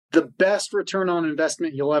the best return on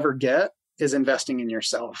investment you'll ever get is investing in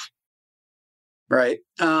yourself. Right.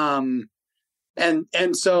 And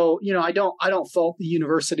so, I don't fault the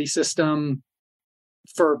university system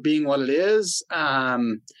for being what it is.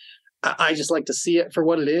 I just like to see it for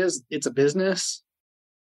what it is. It's a business,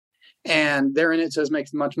 and they're in it to make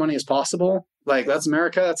as much money as possible. Like, that's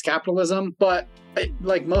America, that's capitalism. But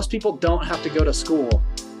like, most people don't have to go to school.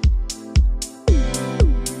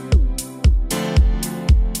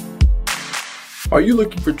 Are you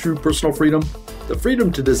looking for true personal freedom? The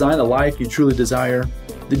freedom to design a life you truly desire?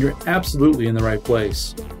 Then you're absolutely in the right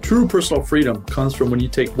place. True personal freedom comes from when you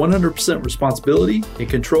take 100% responsibility and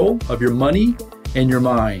control of your money and your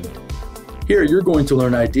mind. Here you're going to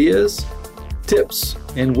learn ideas, tips,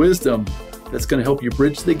 and wisdom that's going to help you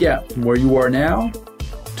bridge the gap from where you are now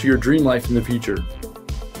to your dream life in the future.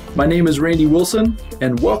 My name is Randy Wilson,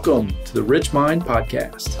 and welcome to the Rich Mind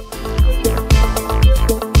Podcast.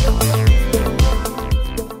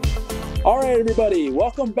 All right, everybody,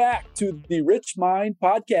 welcome back to the Rich Mind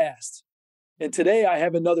Podcast. And today I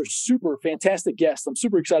have another super fantastic guest. I'm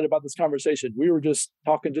super excited about this conversation. We were just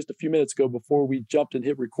talking just a few minutes ago before we jumped and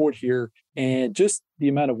hit record here, and just the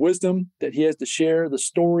amount of wisdom that he has to share, the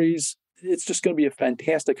stories. It's just going to be a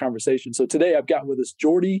fantastic conversation. So today I've got with us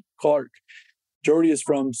Jordy Clark. Jordy is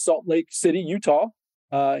from Salt Lake City, Utah.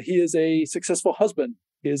 He is a successful husband.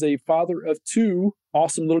 He is a father of two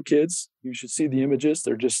awesome little kids. You should see the images.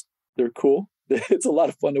 They're cool. It's a lot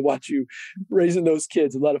of fun to watch you raising those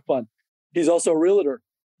kids. A lot of fun. He's also a realtor.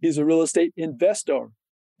 He's a real estate investor.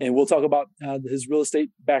 And we'll talk about his real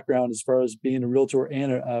estate background as far as being a realtor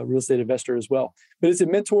and a real estate investor as well. But he's a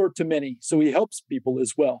mentor to many. So he helps people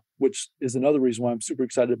as well, which is another reason why I'm super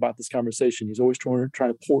excited about this conversation. He's always trying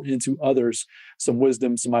to pour into others some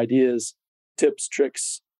wisdom, some ideas, tips,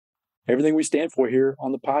 tricks, everything we stand for here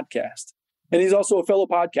on the podcast. And he's also a fellow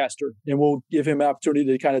podcaster, and we'll give him an opportunity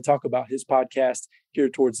to kind of talk about his podcast here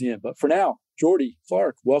towards the end. But for now, Jordy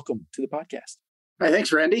Clark, welcome to the podcast. Hi,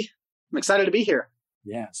 thanks, Randy. I'm excited to be here.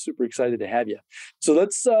 Yeah, super excited to have you. So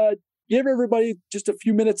let's give everybody just a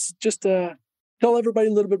few minutes, just to tell everybody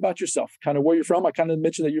a little bit about yourself, kind of where you're from. I kind of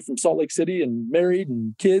mentioned that you're from Salt Lake City and married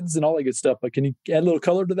and kids and all that good stuff, but can you add a little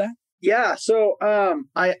color to that? Yeah, so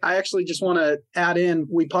I actually just want to add in,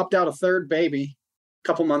 we popped out a third baby a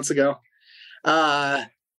couple months ago.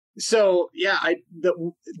 So yeah,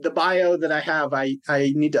 the bio that I have, I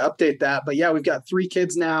need to update that, but yeah, we've got 3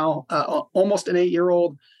 kids now, almost an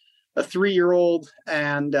 8-year-old, a 3-year-old,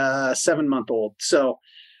 and a 7-month-old. So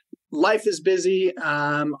life is busy.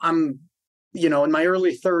 I'm, in my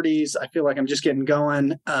early 30s. I feel like I'm just getting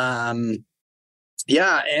going.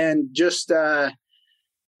 Yeah. And just,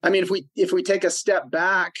 if we take a step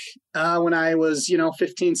back, when I was,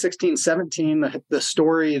 15, 16, 17, the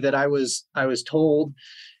story that I was told,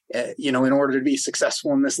 in order to be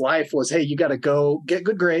successful in this life was, hey, you got to go get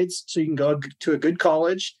good grades so you can go to a good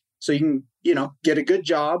college, so you can, get a good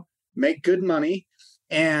job, make good money.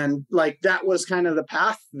 And like, that was kind of the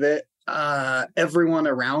path that everyone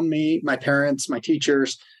around me, my parents, my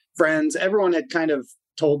teachers, friends, everyone had kind of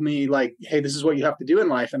told me, like, hey, this is what you have to do in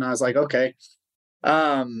life. And I was like, okay.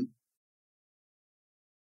 And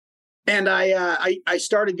I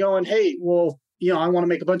started going, hey, well, I want to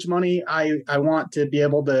make a bunch of money. I want to be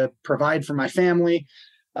able to provide for my family.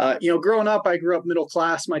 Growing up, I grew up middle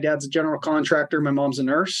class. My dad's a general contractor. My mom's a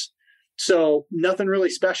nurse. So nothing really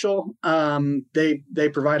special. They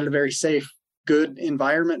provided a very safe, good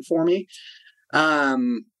environment for me.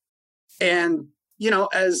 And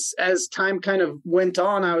as time kind of went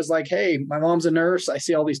on, I was like, hey, my mom's a nurse. I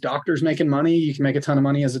see all these doctors making money. You can make a ton of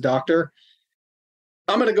money as a doctor.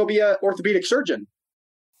 I'm going to go be an orthopedic surgeon.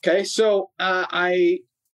 Okay. So I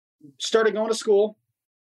started going to school.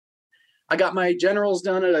 I got my generals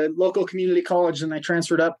done at a local community college, and I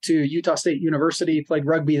transferred up to Utah State University, played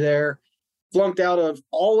rugby there, flunked out of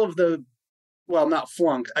all of not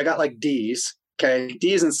flunked. I got like D's. Okay.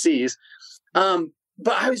 D's and C's.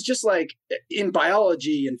 But I was just like in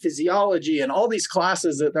biology and physiology and all these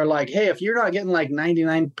classes that they're like, hey, if you're not getting like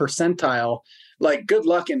 99 percentile, like, good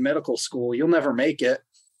luck in medical school, you'll never make it.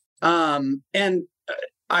 And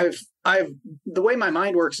I've the way my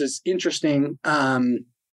mind works is interesting. And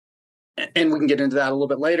we can get into that a little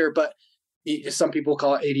bit later, but some people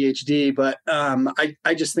call it ADHD, but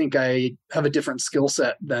I just think I have a different skill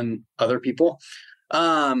set than other people.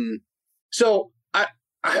 So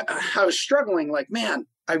I was struggling, like, man,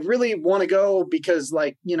 I really want to go because,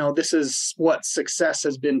 like, this is what success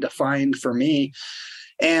has been defined for me.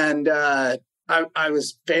 And I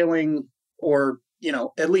was failing, or,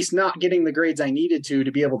 at least not getting the grades I needed to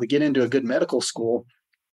be able to get into a good medical school.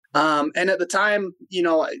 And at the time,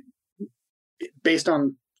 based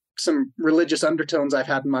on some religious undertones I've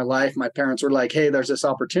had in my life, my parents were like, hey, there's this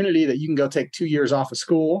opportunity that you can go take 2 years off of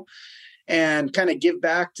school and kind of give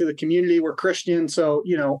back to the community. We're Christian. So,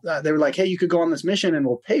 they were like, hey, you could go on this mission and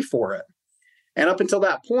we'll pay for it. And up until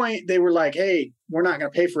that point, they were like, hey, we're not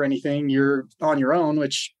going to pay for anything. You're on your own,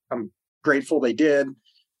 which I'm grateful they did.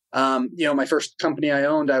 My first company I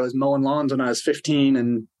owned, I was mowing lawns when I was 15,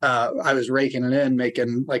 and I was raking it in,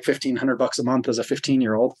 making like $1,500 a month as a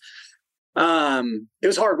 15-year-old. It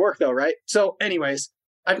was hard work though, right? So anyways,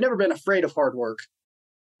 I've never been afraid of hard work.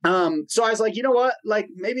 So I was like, you know what? Like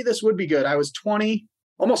maybe this would be good. I was 20,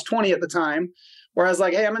 almost 20 at the time, where I was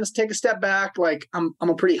like, hey, I'm going to take a step back. Like I'm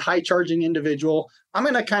a pretty high charging individual. I'm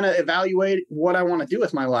going to kind of evaluate what I want to do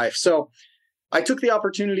with my life. So I took the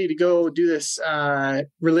opportunity to go do this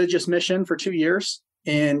religious mission for 2 years.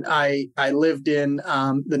 And I lived in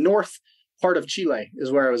the north part of Chile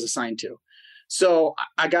is where I was assigned to. So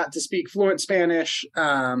I got to speak fluent Spanish.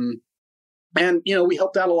 And, we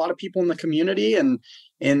helped out a lot of people in the community and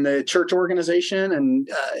in the church organization. And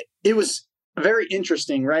it was very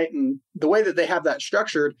interesting, right? And the way that they have that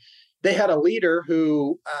structured, they had a leader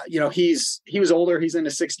who, he was older, he's in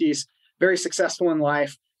his 60s, very successful in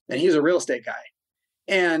life, and he's a real estate guy.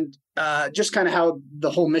 And just kind of how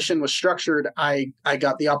the whole mission was structured, I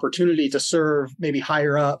got the opportunity to serve maybe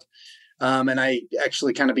higher up. And I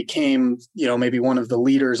actually kind of became, maybe one of the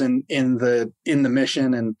leaders in the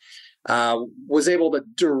mission, and was able to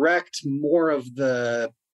direct more of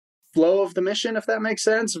the flow of the mission, if that makes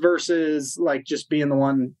sense, versus like just being the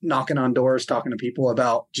one knocking on doors, talking to people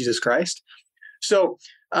about Jesus Christ. So,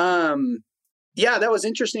 that was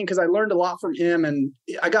interesting because I learned a lot from him, and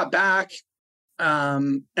I got back.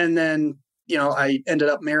 And then, I ended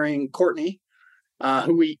up marrying Courtney,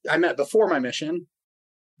 who I met before my mission.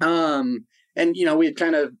 And, we had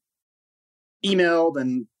kind of emailed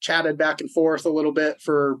and chatted back and forth a little bit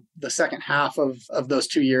for the second half of those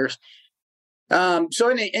 2 years.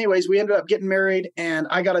 Anyways, we ended up getting married, and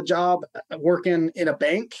I got a job working in a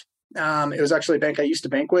bank. It was actually a bank I used to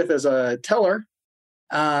bank with as a teller.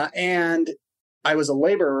 And I was a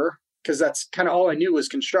laborer because that's kind of all I knew was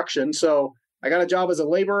construction. So I got a job as a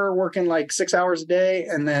laborer working like 6 hours a day,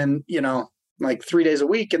 and then, like 3 days a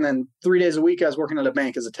week. And then 3 days a week, I was working at a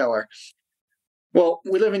bank as a teller. Well,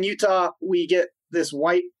 we live in Utah. We get this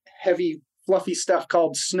white, heavy, fluffy stuff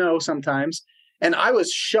called snow sometimes. And I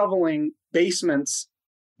was shoveling basements,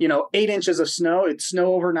 8 inches of snow. It'd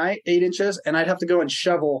snow overnight, 8 inches. And I'd have to go and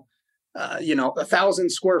shovel, 1,000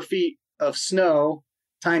 square feet of snow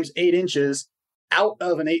times 8 inches out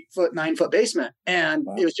of an 8-foot, 9-foot basement. And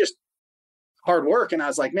Wow. It was just hard work. And I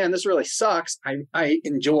was like, man, this really sucks. I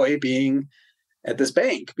enjoy being at this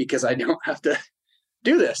bank because I don't have to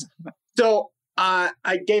do this. So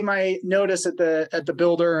I gave my notice at the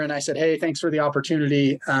builder, and I said, hey, thanks for the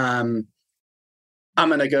opportunity. I'm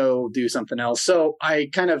going to go do something else. So I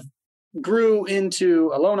kind of grew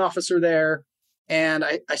into a loan officer there, and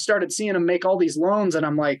I started seeing them make all these loans. And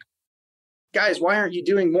I'm like, guys, why aren't you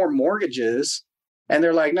doing more mortgages? And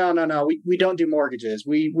they're like, no, we don't do mortgages.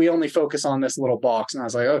 We only focus on this little box. And I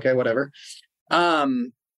was like, okay, whatever.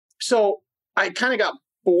 So I kind of got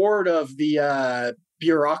bored of the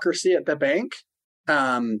bureaucracy at the bank,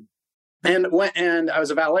 and I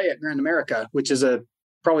was a valet at Grand America, which is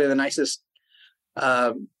probably the nicest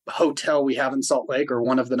hotel we have in Salt Lake, or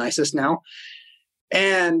one of the nicest now.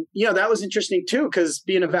 And, that was interesting too, because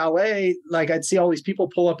being a valet, like I'd see all these people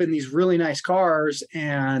pull up in these really nice cars,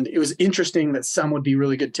 and it was interesting that some would be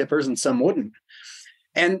really good tippers and some wouldn't.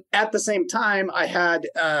 And at the same time, I had,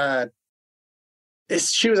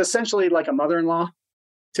 she was essentially like a mother-in-law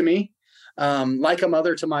to me, like a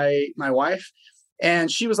mother to my wife.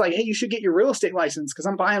 And she was like, hey, you should get your real estate license because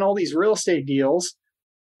I'm buying all these real estate deals.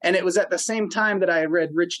 And it was at the same time that I had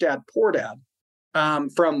read Rich Dad, Poor Dad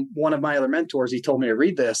from one of my other mentors. He told me to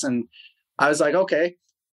read this. And I was like, okay,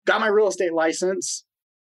 got my real estate license,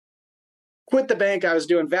 quit the bank. I was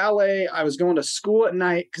doing valet. I was going to school at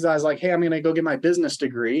night because I was like, hey, I'm going to go get my business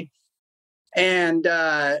degree. And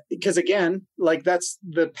because again, like that's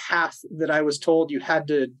the path that I was told you had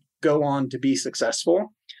to go on to be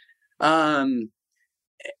successful.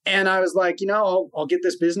 And I was like, I'll get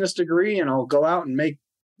this business degree and I'll go out and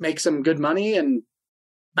make some good money. And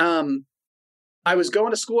I was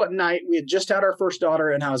going to school at night. We had just had our first daughter,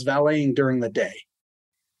 and I was valeting during the day.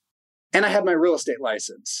 And I had my real estate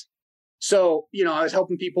license. So, I was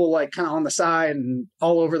helping people like kind of on the side and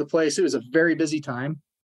all over the place. It was a very busy time.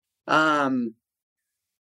 And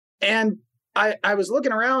I was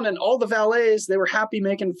looking around, and all the valets, they were happy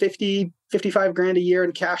making 50, 55 grand a year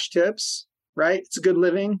in cash tips. right? It's a good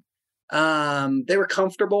living. They were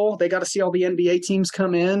comfortable. They got to see all the NBA teams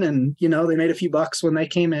come in, and they made a few bucks when they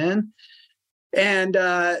came in. And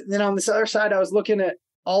then on this other side, I was looking at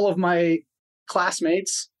all of my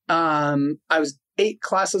classmates. I was 8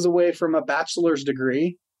 classes away from a bachelor's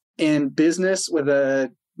degree in business with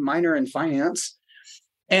a minor in finance.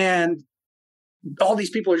 And all these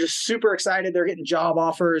people are just super excited. They're getting job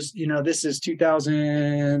offers. This is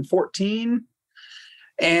 2014.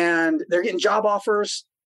 And they're getting job offers.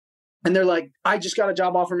 And they're like, I just got a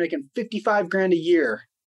job offer making $55,000 a year.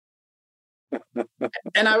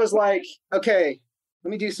 And I was like, okay,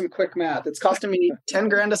 let me do some quick math. It's costing me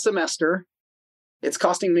 $10,000 a semester. It's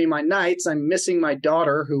costing me my nights. I'm missing my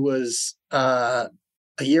daughter, who was a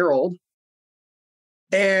year old.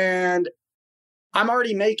 And I'm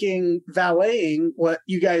already making valeting what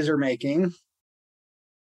you guys are making.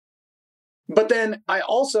 But then I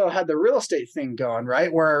also had the real estate thing going,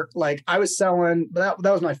 right? Where like I was selling, that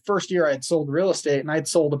was my first year I had sold real estate, and I'd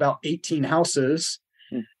sold about 18 houses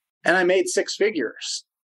and I made 6 figures.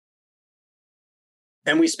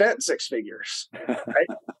 And we spent 6 figures, right?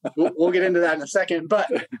 We'll get into that in a second.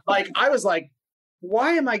 But like, I was like,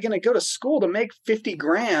 why am I going to go to school to make 50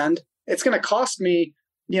 grand? It's going to cost me,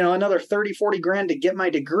 another 30, 40 grand to get my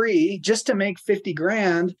degree just to make 50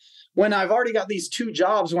 grand when I've already got these 2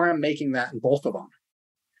 jobs where I'm making that in both of them.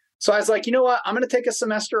 So I was like, you know what? I'm going to take a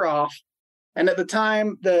semester off. And at the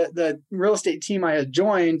time, the real estate team I had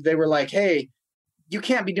joined, they were like, hey, you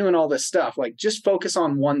can't be doing all this stuff. Like, just focus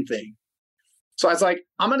on one thing. So I was like,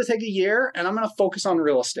 I'm going to take a year and I'm going to focus on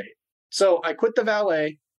real estate. So I quit the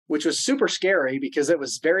valet, which was super scary because it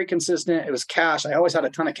was very consistent. It was cash. I always had a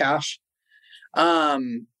ton of cash.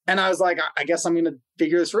 And I was like, I guess I'm going to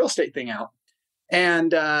figure this real estate thing out.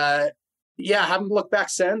 And I haven't looked back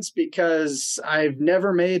since, because I've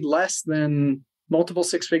never made less than multiple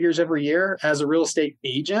 6 figures every year as a real estate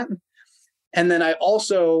agent. And then I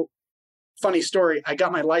also, funny story, I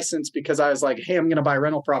got my license because I was like, hey, I'm going to buy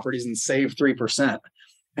rental properties and save 3%.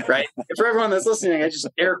 Right? For everyone that's listening, I just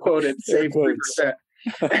air quoted save 3%.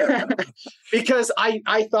 Because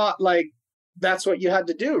I thought like that's what you had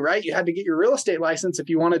to do, right? You had to get your real estate license if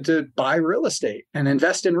you wanted to buy real estate and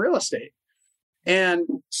invest in real estate. And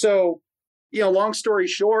so, long story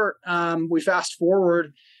short, we fast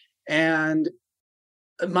forward, and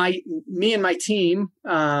me and my team,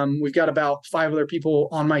 we've got about 5 other people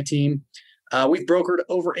on my team. We've brokered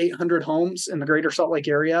over 800 homes in the greater Salt Lake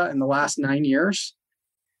area in the last 9 years,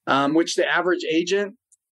 which the average agent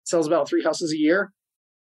sells about 3 houses a year.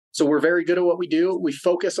 So we're very good at what we do. We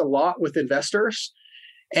focus a lot with investors,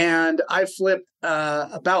 and I've flipped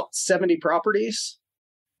about 70 properties,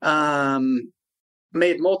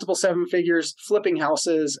 made multiple 7 figures flipping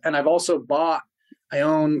houses. And I've also I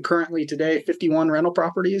own currently today 51 rental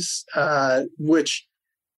properties, which,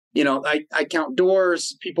 I count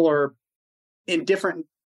doors. People are in different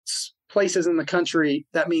places in the country.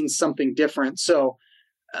 That means something different. So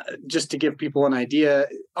just to give people an idea,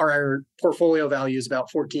 our portfolio value is about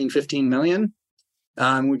 14, 15 million.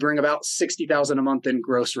 We bring about 60,000 a month in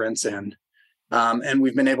gross rents in. And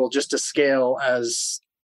we've been able just to scale as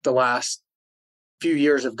the last few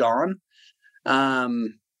years have gone.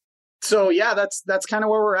 So yeah, that's kind of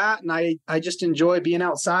where we're at. And I just enjoy being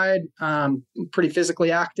outside, pretty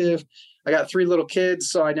physically active. I got 3 little kids,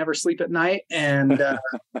 so I never sleep at night. And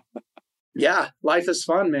life is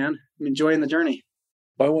fun, man. I'm enjoying the journey.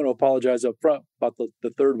 I want to apologize up front about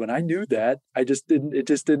the third one. I knew that. It just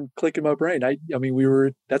didn't click in my brain. I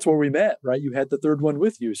mean, that's where we met, right? You had the third one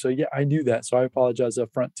with you. So yeah, I knew that. So I apologize up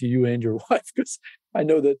front to you and your wife, because I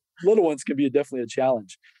know that little ones can be definitely a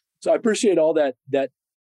challenge. So I appreciate all that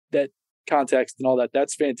context and all that.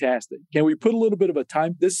 That's fantastic. Can we put a little bit of a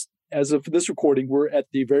time, as of this recording, we're at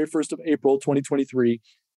the very 1st of April, 2023.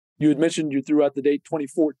 You had mentioned you threw out the date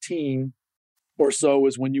 2014 or so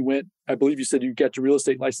is when you went. I believe you said you got your real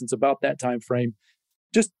estate license about that time frame.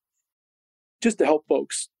 Just to help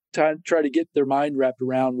folks try to get their mind wrapped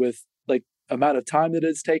around with like amount of time that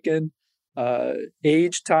it's taken,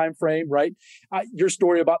 age, time frame, right? Your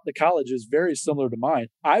story about the college is very similar to mine.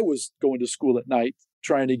 I was going to school at night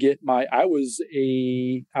trying to get I was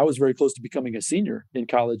very close to becoming a senior in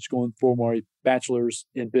college, going for my bachelor's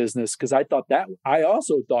in business, because I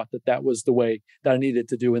also thought that was the way that I needed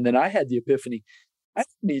to do. And then I had the epiphany, I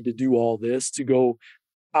don't need to do all this to go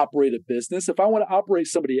operate a business. If I want to operate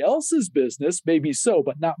somebody else's business, maybe so,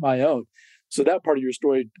 but not my own. So that part of your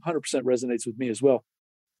story 100% resonates with me as well.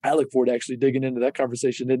 I look forward to actually digging into that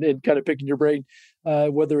conversation and kind of picking your brain,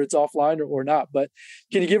 whether it's offline or not. But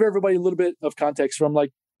can you give everybody a little bit of context from like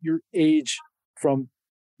your age, from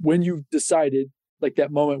when you decided like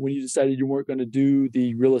that moment when you decided you weren't going to do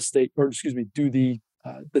the real estate, or excuse me, do the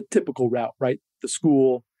typical route, right? The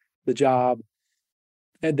school, the job,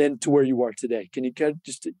 and then to where you are today. Can you get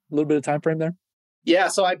just a little bit of time frame there? Yeah.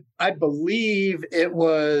 So I believe it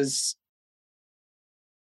was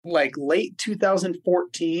like late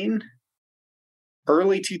 2014,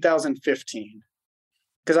 early 2015,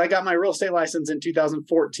 because I got my real estate license in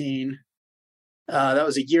 2014. That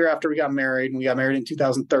was a year after we got married, and we got married in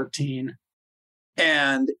 2013.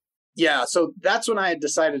 And yeah, so that's when I had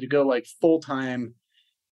decided to go like full time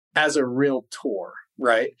as a realtor,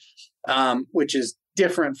 right? Which is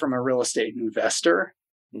different from a real estate investor.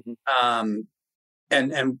 Mm-hmm.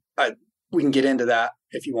 We can get into that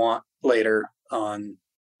if you want later on.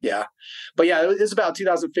 Yeah. But yeah, it was about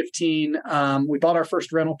 2015. We bought our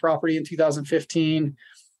first rental property in 2015.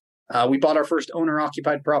 We bought our first owner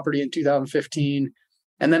occupied property in 2015.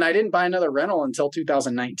 And then I didn't buy another rental until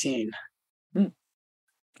 2019.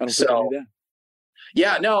 I don't think I knew that.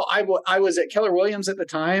 Yeah, no, I was at Keller Williams at the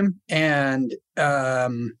time, and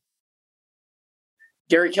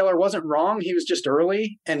Gary Keller wasn't wrong. He was just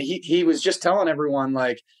early, and he was just telling everyone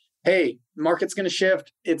like, hey, market's going to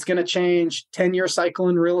shift. It's going to change. 10-year cycle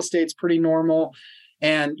in real estate's pretty normal.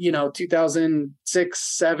 And,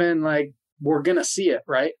 2006, 7, like we're going to see it.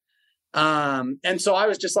 Right. And so I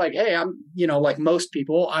was just like, hey, I'm, like most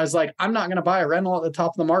people, I was like, I'm not going to buy a rental at the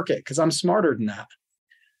top of the market because I'm smarter than that.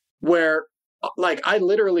 Where like I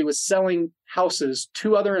literally was selling houses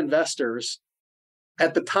to other investors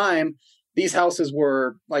at the time. These houses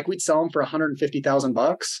were like, we'd sell them for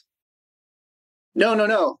 $150,000.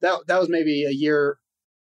 No. That was maybe a year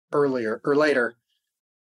earlier or later.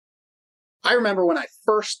 I remember when I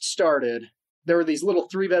first started, there were these little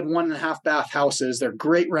 3-bed, 1.5 bath houses. They're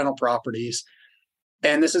great rental properties.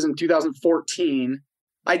 And this is in 2014.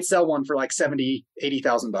 I'd sell one for like $70,000,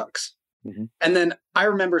 $80,000. Mm-hmm. And then I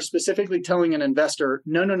remember specifically telling an investor,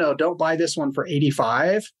 no, don't buy this one for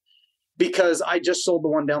 85 because I just sold the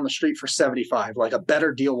one down the street for 75. Like a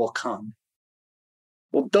better deal will come.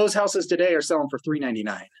 Well, those houses today are selling for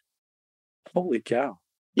 $399. Holy cow.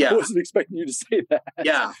 Yeah. I wasn't expecting you to say that.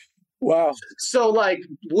 Yeah. Wow. So like,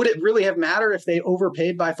 would it really have mattered if they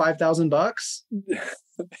overpaid by $5,000?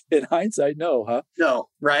 In hindsight, no, huh? No.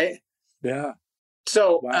 Right. Yeah.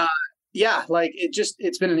 So, wow. Like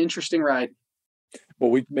it's been an interesting ride.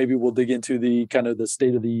 Well, maybe we'll dig into the kind of the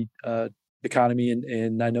state of the economy,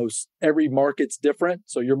 and I know every market's different,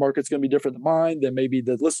 so your market's going to be different than mine, than maybe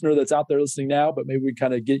the listener that's out there listening now, but maybe we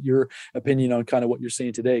kind of get your opinion on kind of what you're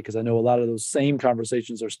seeing today, because I know a lot of those same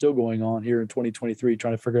conversations are still going on here in 2023,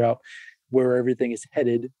 trying to figure out where everything is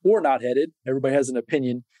headed or not headed. Everybody has an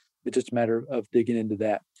opinion. It's just a matter of digging into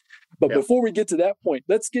that. But before we get to that point,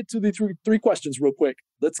 let's get to the three questions real quick.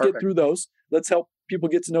 Let's Perfect. Get through those. Let's help people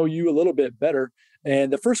get to know you a little bit better.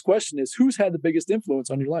 And the first question is, who's had the biggest influence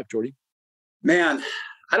on your life, Jordy? Man,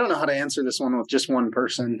 I don't know how to answer this one with just one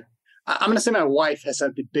person. I'm going to say my wife has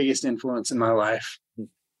had the biggest influence in my life.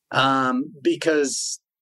 Because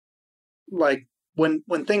like when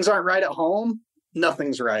things aren't right at home,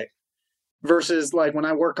 nothing's right. Versus like when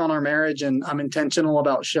I work on our marriage and I'm intentional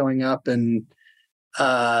about showing up and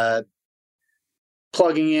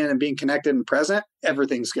plugging in and being connected and present,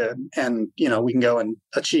 everything's good. And, we can go and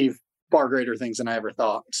achieve far greater things than I ever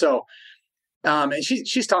thought. So, and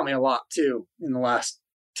she's taught me a lot too in the last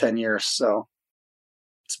 10 years. So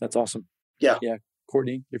that's awesome. Yeah. Yeah.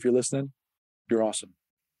 Courtney, if you're listening, you're awesome.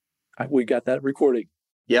 We got that recording.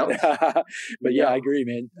 Yep. But yeah, I agree,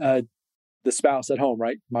 man. The spouse at home,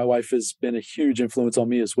 right? My wife has been a huge influence on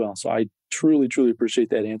me as well. So I truly, truly appreciate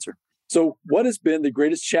that answer. So what has been the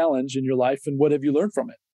greatest challenge in your life, and what have you learned from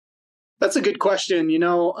it? That's a good question.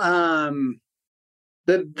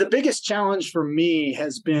 The biggest challenge for me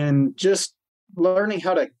has been just learning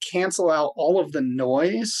how to cancel out all of the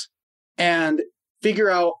noise and figure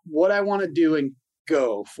out what I want to do and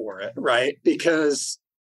go for it, right? Because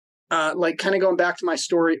like kind of going back to my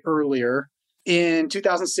story earlier, in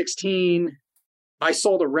 2016, I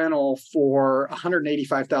sold a rental for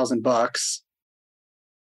 $185,000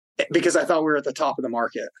 because I thought we were at the top of the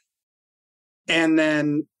market. And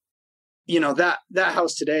then, that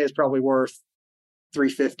house today is probably worth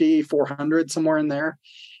 $350,000, $400,000, somewhere in there.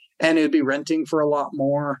 And it'd be renting for a lot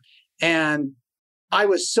more. And I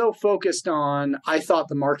was so focused on, I thought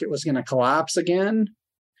the market was going to collapse again,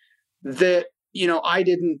 that, I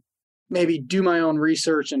didn't maybe do my own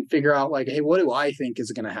research and figure out like, hey, what do I think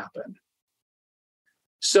is going to happen?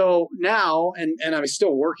 So now, and I'm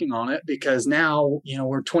still working on it, because now,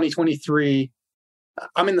 we're 2023.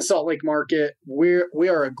 I'm in the Salt Lake market. We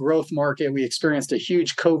are a growth market. We experienced a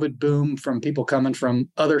huge COVID boom from people coming from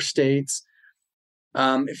other states.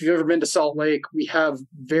 If you've ever been to Salt Lake, we have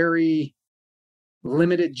very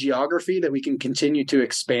limited geography that we can continue to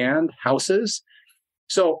expand houses.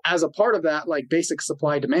 So as a part of that, like basic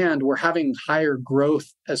supply demand, we're having higher growth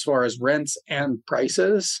as far as rents and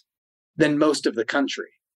prices than most of the country.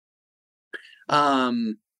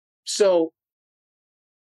 So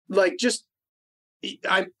like just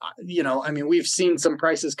we've seen some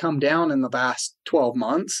prices come down in the past 12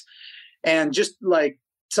 months, and just like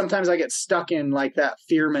sometimes I get stuck in like that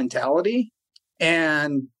fear mentality,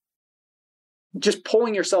 and just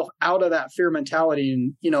pulling yourself out of that fear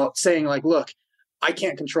mentality and, saying like, look, I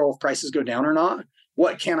can't control if prices go down or not.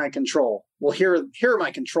 What can I control? Well, here are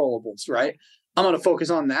my controllables, right? I'm going to focus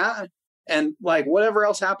on that, and like whatever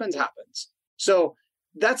else happens. So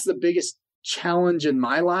that's the biggest challenge in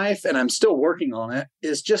my life, and I'm still working on it,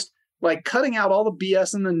 is just like cutting out all the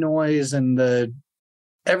BS and the noise and the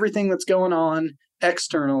everything that's going on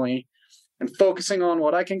externally, and focusing on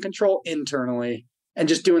what I can control internally, and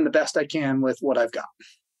just doing the best I can with what I've got.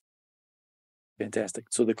 Fantastic.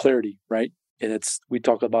 So the clarity, right? And we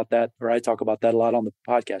talk about that, or I talk about that a lot on the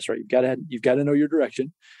podcast, right? You've got to know your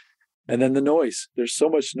direction. And then the noise. There's so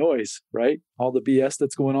much noise, right? All the BS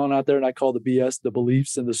that's going on out there. And I call the BS the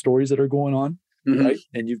beliefs and the stories that are going on, right?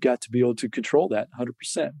 And you've got to be able to control that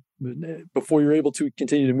 100% before you're able to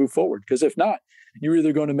continue to move forward. Because if not, you're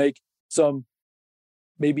either going to make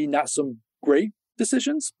maybe not some great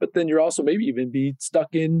decisions, but then you're also maybe even be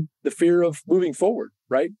stuck in the fear of moving forward,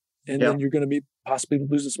 right? And then you're going to be possibly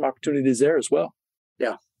losing some opportunities there as well.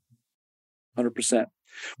 Yeah. 100%.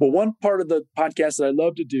 Well, one part of the podcast that I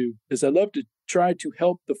love to do is I love to try to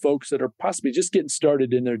help the folks that are possibly just getting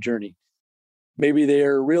started in their journey. Maybe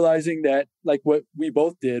they're realizing that, like what we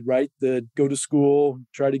both did, right? The go to school,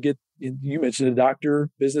 try to get, you mentioned a doctor,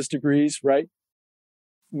 business degrees, right?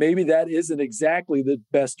 Maybe that isn't exactly the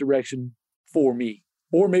best direction for me.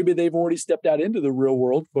 Or maybe they've already stepped out into the real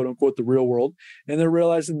world, quote unquote, the real world, and they're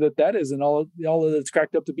realizing that isn't all that it's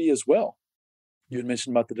cracked up to be as well. You had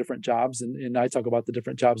mentioned about the different jobs, and I talk about the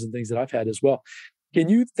different jobs and things that I've had as well. Can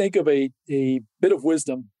you think of a bit of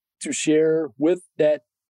wisdom to share with that?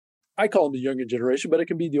 I call them the younger generation, but it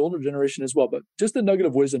can be the older generation as well. But just a nugget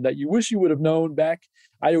of wisdom that you wish you would have known back,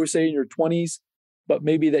 I always say in your 20s, but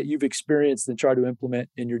maybe that you've experienced and try to implement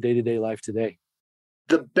in your day-to-day life today.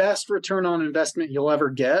 The best return on investment you'll ever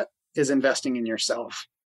get is investing in yourself.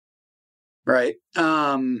 Right.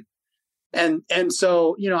 And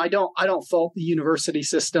so, I don't fault the university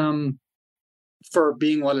system for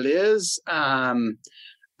being what it is.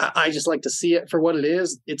 I just like to see it for what it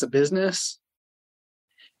is. It's a business,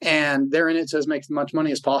 and they're in it to make as much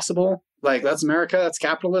money as possible. Like, that's America, that's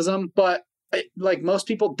capitalism. But like, most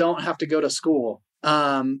people don't have to go to school.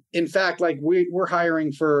 In fact, like we're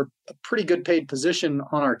hiring for a pretty good paid position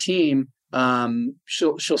on our team.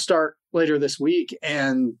 She'll start later this week,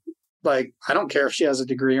 and like, I don't care if she has a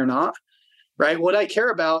degree or not. Right. What I care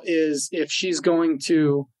about is if she's going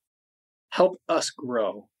to help us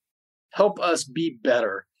grow, help us be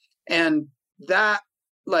better. And that,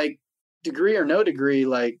 like, degree or no degree,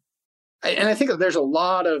 like, and I think that there's a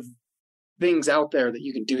lot of things out there that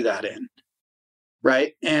you can do that in.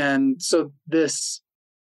 Right. And so this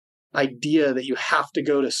idea that you have to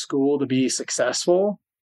go to school to be successful,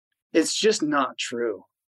 it's just not true.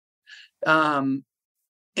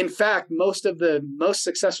 In fact, most of the most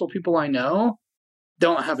successful people I know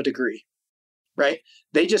don't have a degree, right?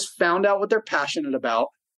 They just found out what they're passionate about,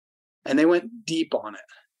 and they went deep on it.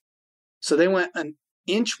 So they went an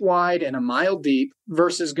inch wide and a mile deep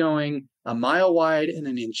versus going a mile wide and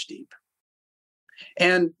an inch deep.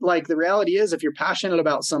 And like, the reality is, if you're passionate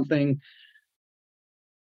about something,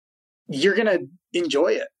 you're going to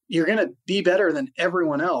enjoy it. You're going to be better than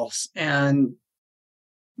everyone else. And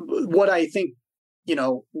what I think,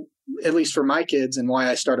 at least for my kids, and why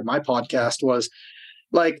I started my podcast, was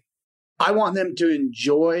like, I want them to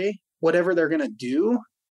enjoy whatever they're going to do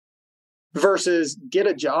versus get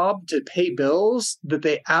a job to pay bills that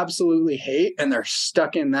they absolutely hate, and they're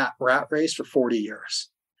stuck in that rat race for 40 years.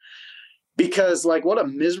 Because like, what a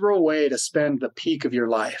miserable way to spend the peak of your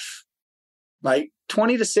life. Like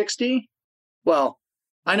 20 to 60. Well,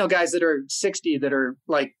 I know guys that are 60 that are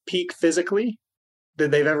like peak physically that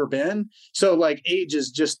they've ever been. So like, age is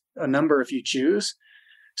just a number if you choose.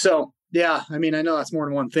 So yeah, I mean, I know that's more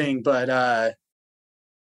than one thing, but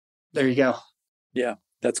there you go. Yeah,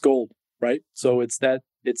 that's gold, right? So it's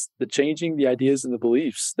the changing the ideas and the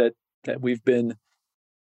beliefs that we've been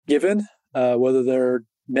given, whether they're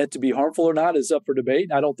meant to be harmful or not is up for debate.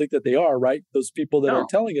 I don't think that they are, right? Those people that are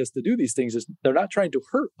telling us to do these things, they're not trying to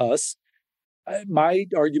hurt us. My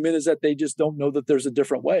argument is that they just don't know that there's a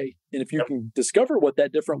different way. And if you can discover what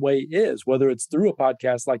that different way is, whether it's through a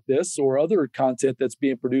podcast like this or other content that's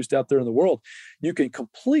being produced out there in the world, you can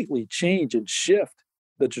completely change and shift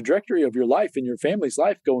the trajectory of your life and your family's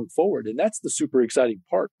life going forward. And that's the super exciting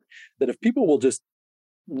part, that if people will just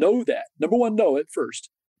know that, number one, know it first,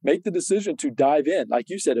 make the decision to dive in. Like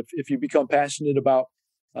you said, if you become passionate about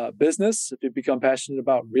business, if you become passionate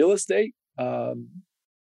about real estate,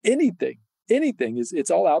 anything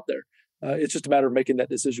it's all out there. It's just a matter of making that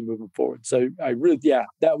decision moving forward. So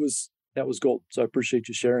that was gold. So I appreciate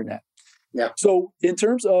you sharing that. Yeah. So in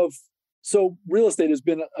terms of, real estate has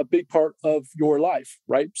been a big part of your life,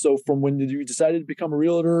 right? So from when you decided to become a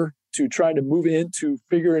realtor to trying to move into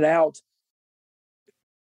figuring out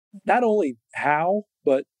not only how,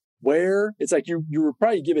 but where. It's like you were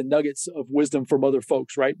probably given nuggets of wisdom from other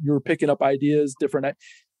folks, right? You were picking up ideas, different.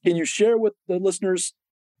 Can you share with the listeners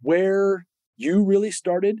where you really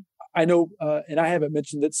started? I know, and I haven't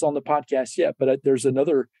mentioned this on the podcast yet, but there's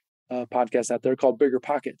another podcast out there called Bigger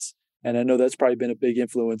Pockets. And I know that's probably been a big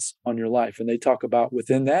influence on your life. And they talk about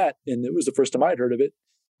within that, and it was the first time I'd heard of it,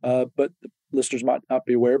 but the listeners might not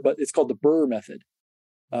be aware, but it's called the Burr method.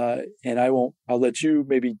 And I'll let you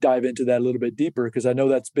maybe dive into that a little bit deeper, because I know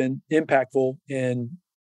that's been impactful in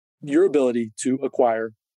your ability to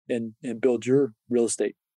acquire and build your real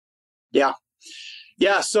estate. Yeah.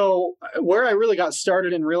 Yeah. So where I really got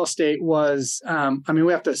started in real estate was,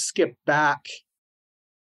 we have to skip back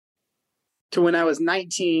to when I was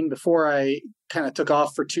 19, before I kind of took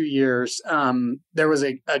off for 2 years. There was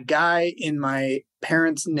a guy in my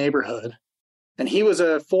parents' neighborhood, and he was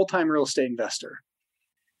a full-time real estate investor.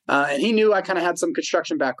 And he knew I kind of had some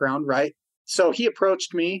construction background, right? So he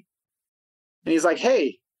approached me and he's like,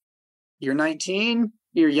 "Hey, you're 19,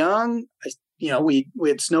 you're young. We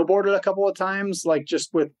had snowboarded a couple of times, like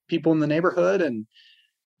just with people in the neighborhood, and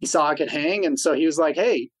he saw I could hang. And so he was like,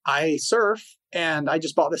 "Hey, I surf and I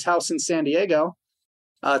just bought this house in San Diego.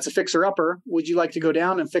 It's a fixer-upper. Would you like to go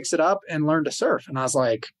down and fix it up and learn to surf?" And I was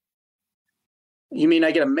like, "You mean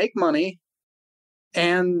I get to make money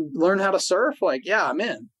and learn how to surf? Like, yeah, I'm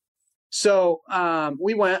in." So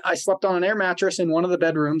we went. I slept on an air mattress in one of the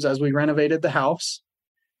bedrooms as we renovated the house.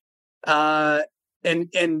 And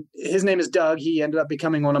his name is Doug. He ended up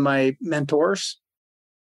becoming one of my mentors.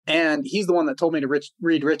 And he's the one that told me to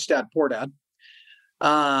read Rich Dad, Poor Dad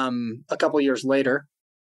a couple of years later.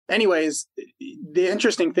 Anyways, the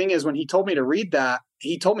interesting thing is when he told me to read that,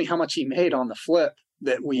 he told me how much he made on the flip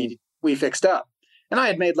that we fixed up. And I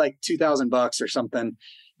had made like $2,000 or something,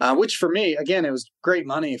 which for me, again, it was great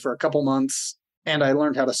money for a couple months. And I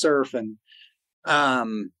learned how to surf. And I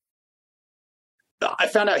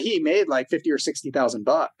found out he made like $50,000 or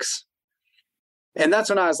 $60,000. And that's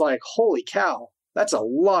when I was like, holy cow, that's a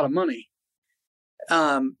lot of money.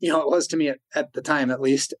 It was to me at the time, at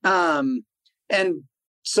least. And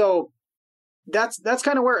so that's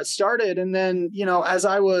kind of where it started. And then, as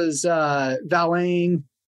I was valeting,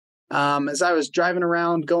 as I was driving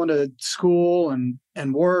around, going to school and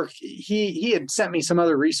work, he had sent me some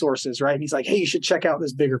other resources, right? And he's like, "Hey, you should check out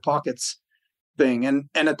this Bigger Pockets thing." And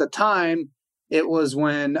at the time, it was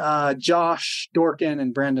when Josh Dorkin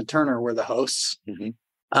and Brandon Turner were the hosts. Mm-hmm.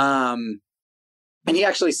 And he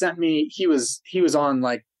actually sent me, he was on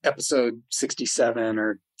like episode 67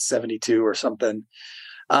 or 72 or something.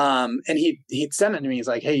 And he'd sent it to me. He's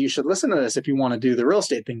like, "Hey, you should listen to this if you want to do the real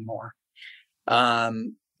estate thing more."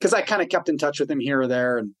 Because I kind of kept in touch with him here or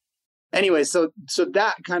there. And anyway, so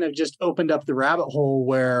that kind of just opened up the rabbit hole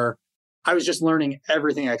where I was just learning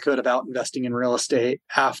everything I could about investing in real estate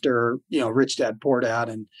after, Rich Dad, Poor Dad.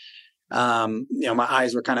 And, my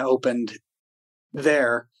eyes were kind of opened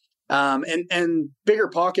there. And Bigger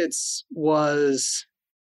Pockets was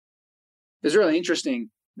really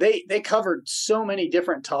interesting. They covered so many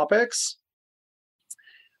different topics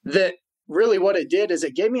that really what it did is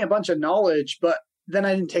it gave me a bunch of knowledge, but then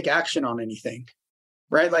I didn't take action on anything,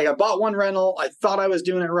 right? Like I bought one rental. I thought I was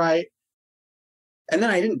doing it right. And then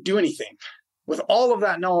I didn't do anything with all of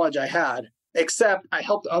that knowledge I had, except I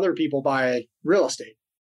helped other people buy real estate,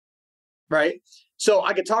 right? So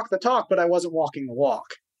I could talk the talk, but I wasn't walking the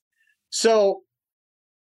walk. So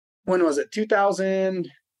when was it? 2000?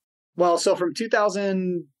 Well, so from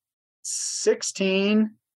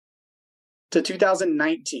 2016 to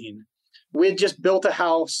 2019, we had just built a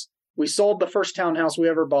house. We sold the first townhouse we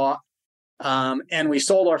ever bought. And we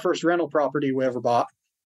sold our first rental property we ever bought.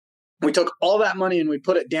 We took all that money and we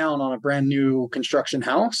put it down on a brand new construction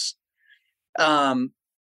house, and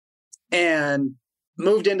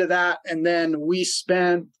moved into that. And then we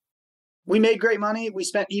made great money. We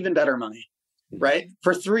spent even better money, right?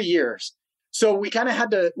 For 3 years. So we kind of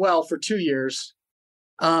had to, well, for 2 years.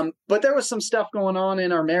 But there was some stuff going on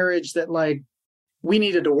in our marriage that like we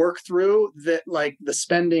needed to work through, that like the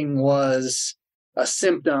spending was a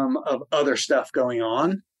symptom of other stuff going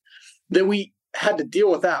on, that we had to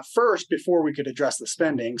deal with that first before we could address the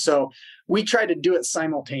spending. So we tried to do it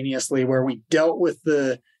simultaneously, where we dealt with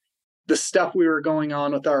the stuff we were going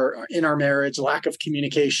on with in our marriage, lack of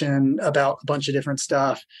communication about a bunch of different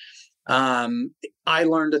stuff. I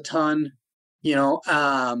learned a ton,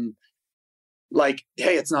 like,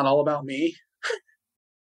 hey, it's not all about me.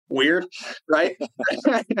 Weird, right?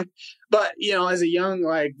 But, as a young,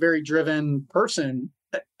 like very driven person,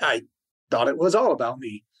 I thought it was all about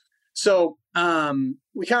me. So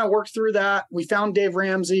we kind of worked through that. We found Dave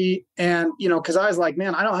Ramsey, and, because I was like,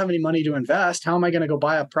 man, I don't have any money to invest. How am I going to go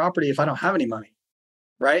buy a property if I don't have any money?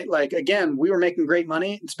 Right? Like, again, we were making great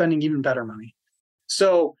money and spending even better money.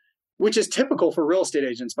 So, which is typical for real estate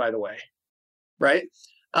agents, by the way. Right?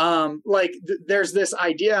 There's this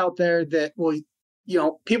idea out there that, well,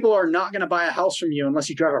 people are not going to buy a house from you unless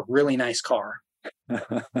you drive a really nice car.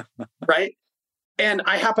 Right? And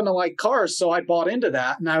I happen to like cars, so I bought into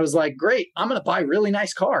that. And I was like, great, I'm going to buy really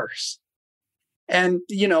nice cars. And,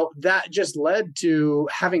 that just led to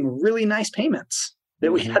having really nice payments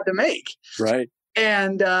that we had to make. Right.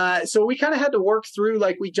 And so we kind of had to work through,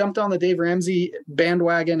 like, we jumped on the Dave Ramsey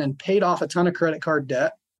bandwagon and paid off a ton of credit card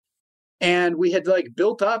debt. And we had like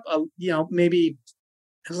built up maybe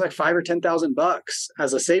it was like $5,000 or $10,000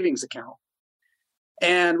 as a savings account.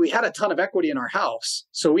 And we had a ton of equity in our house.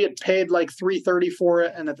 So we had paid like $330 for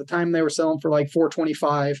it. And at the time they were selling for like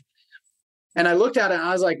 $425. And I looked at it and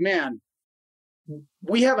I was like, man,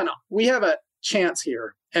 we have a chance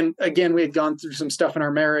here. And again, we had gone through some stuff in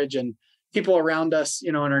our marriage, and people around us,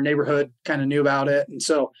 in our neighborhood kind of knew about it. And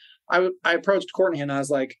so I approached Courtney and I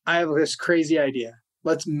was like, I have this crazy idea.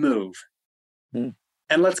 Let's move.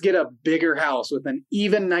 And let's get a bigger house with an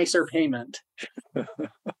even nicer payment.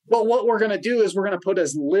 But what we're going to do is we're going to put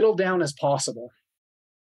as little down as possible.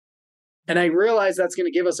 And I realize that's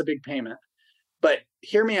going to give us a big payment. But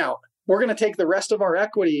hear me out. We're going to take the rest of our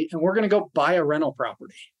equity and we're going to go buy a rental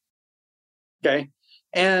property. Okay.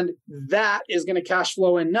 And that is going to cash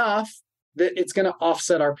flow enough that it's going to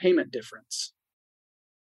offset our payment difference.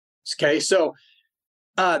 Okay. So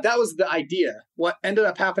that was the idea. What ended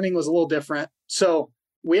up happening was a little different. So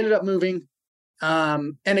we ended up moving.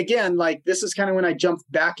 And again, like, this is kind of when I jumped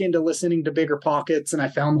back into listening to Bigger Pockets, and I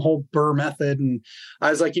found the whole Burr method. And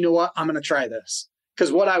I was like, you know what? I'm going to try this,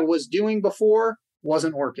 because what I was doing before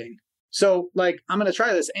wasn't working. So like, I'm going to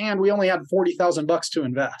try this. And we only had $40,000 to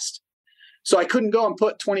invest. So I couldn't go and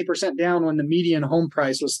put 20% down when the median home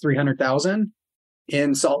price was $300,000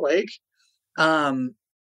 in Salt Lake.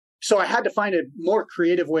 So I had to find a more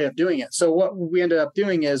creative way of doing it. So what we ended up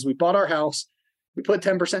doing is we bought our house, we put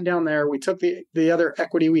 10% down there, we took the other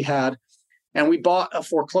equity we had, and we bought a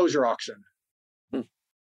foreclosure auction. It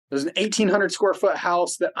was an 1,800 square foot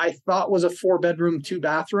house that I thought was a 4-bedroom,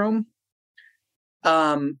 2-bathroom.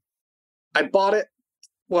 I bought it.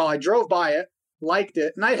 Well, I drove by it, liked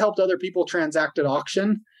it, and I helped other people transact at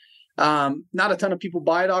auction. Not a ton of people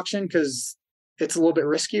buy at auction because it's a little bit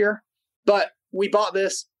riskier, but we bought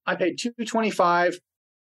this. I paid $225.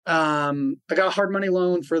 I got a hard money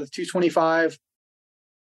loan for the $225.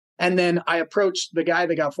 And then I approached the guy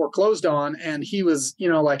that got foreclosed on, and he was,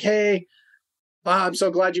 like, hey, I'm so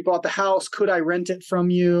glad you bought the house. Could I rent it from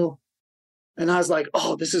you? And I was like,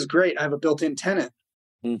 oh, this is great. I have a built-in tenant.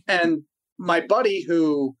 And my buddy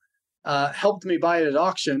who helped me buy it at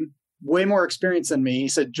auction, way more experience than me, he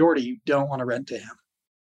said, Jordy, you don't want to rent to him.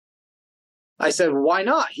 I said, why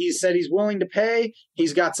not? He said he's willing to pay.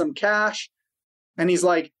 He's got some cash. And he's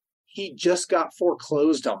like, he just got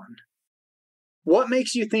foreclosed on. What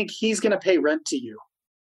makes you think he's going to pay rent to you?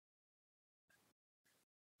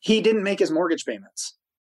 He didn't make his mortgage payments.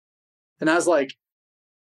 And I was like,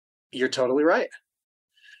 you're totally right.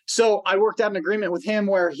 So I worked out an agreement with him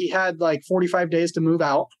where he had like 45 days to move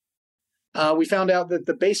out. We found out that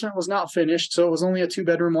the basement was not finished, so it was only a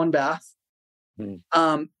 2-bedroom, 1-bath.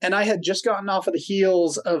 And I had just gotten off of the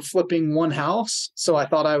heels of flipping one house. So I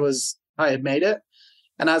thought I had made it.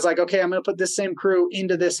 And I was like, okay, I'm going to put this same crew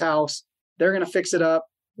into this house. They're going to fix it up.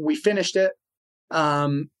 We finished it.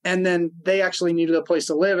 And then they actually needed a place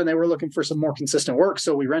to live, and they were looking for some more consistent work.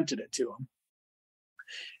 So we rented it to them,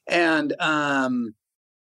 and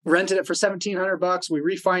rented it for $1,700. We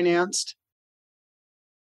refinanced.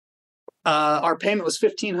 Our payment was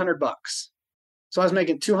 $1,500. So I was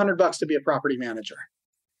making $200 to be a property manager.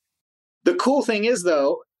 The cool thing is,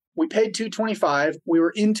 though, we paid $225. We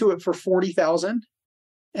were into it for $40,000,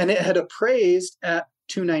 and it had appraised at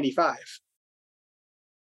 $295.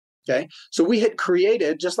 Okay. So we had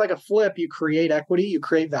created, just like a flip, you create equity, you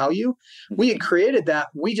create value. We had created that.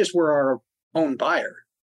 We just were our own buyer.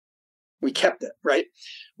 We kept it, right?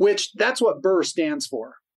 Which that's what BRRRR stands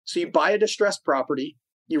for. So you buy a distressed property,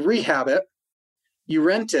 you rehab it, you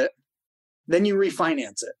rent it, then you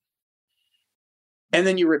refinance it, and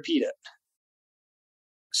then you repeat it.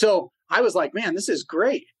 So I was like, man, this is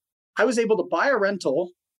great. I was able to buy a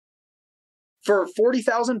rental for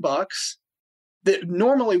 $40,000 that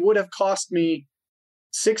normally would have cost me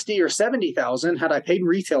 60 or 70,000 had I paid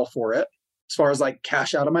retail for it, as far as like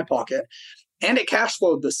cash out of my pocket, and it cash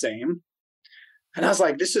flowed the same. And I was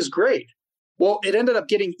like, this is great. Well, it ended up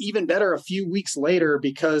getting even better a few weeks later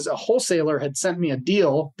because a wholesaler had sent me a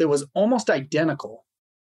deal that was almost identical.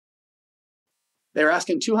 They were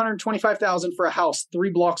asking $225,000 for a house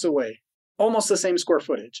 3 blocks away, almost the same square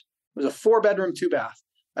footage. It was a 4-bedroom, 2-bath.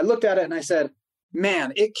 I looked at it and I said,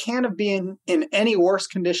 man, it can't have been in any worse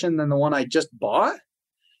condition than the one I just bought.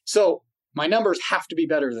 So my numbers have to be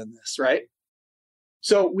better than this, right?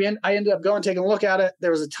 So I ended up going, taking a look at it. There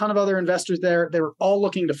was a ton of other investors there. They were all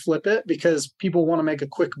looking to flip it because people want to make a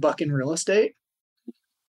quick buck in real estate.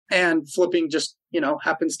 And flipping just,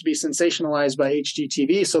 happens to be sensationalized by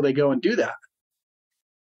HGTV. So they go and do that.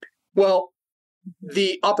 Well,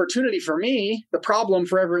 the opportunity for me, the problem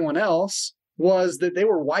for everyone else, was that they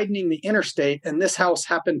were widening the interstate, and this house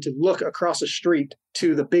happened to look across the street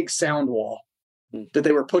to the big sound wall that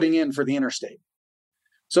they were putting in for the interstate.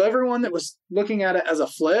 So everyone that was looking at it as a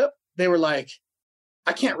flip, they were like,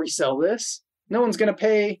 I can't resell this. No one's going to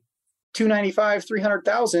pay $295,000,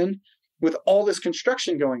 $300,000 with all this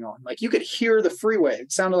construction going on. Like, you could hear the freeway.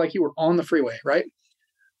 It sounded like you were on the freeway, right?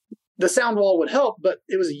 The sound wall would help, but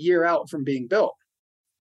it was a year out from being built.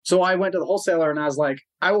 So I went to the wholesaler and I was like,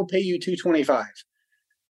 I will pay you $225,000,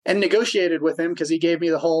 and negotiated with him because he gave me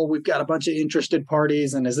the whole, we've got a bunch of interested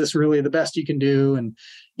parties, and is this really the best you can do? And,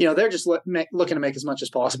 they're just looking to make as much as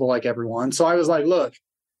possible, like everyone. So I was like, look,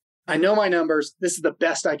 I know my numbers. This is the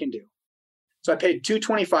best I can do. So I paid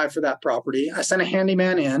 $225,000 for that property. I sent a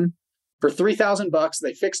handyman in for $3,000.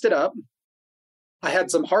 They fixed it up. I had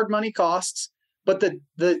some hard money costs, but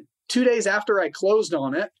the 2 days after I closed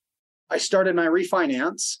on it, I started my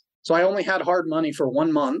refinance. So I only had hard money for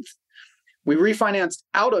 1 month. We refinanced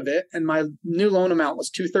out of it, and my new loan amount was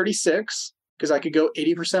 $236,000 because I could go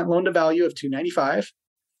 80% loan to value of $295,000.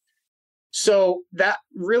 So that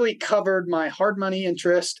really covered my hard money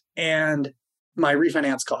interest and my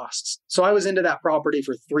refinance costs. So I was into that property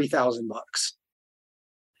for $3,000.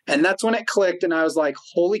 And that's when it clicked, and I was like,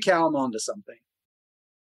 holy cow, I'm onto something.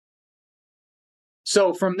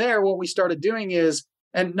 So from there, what we started doing is,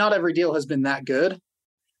 and not every deal has been that good,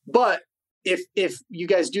 but if you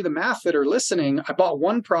guys do the math that are listening, I bought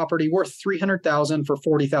one property worth $300,000 for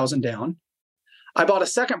 $40,000 down. I bought a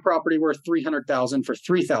second property worth $300,000 for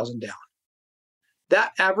 $3,000 down.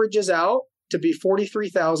 That averages out to be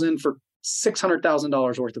 $43,000 for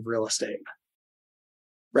 $600,000 worth of real estate,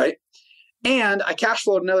 right? And I cash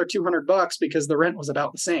flowed another $200 because the rent was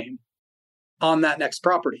about the same on that next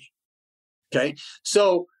property. Okay,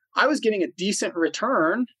 so I was getting a decent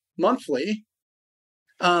return monthly,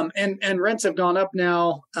 and rents have gone up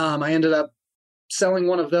now. I ended up selling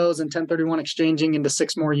one of those and 1031 exchanging into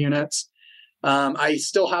 6 more units. I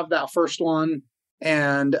still have that first one,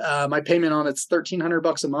 and my payment on it's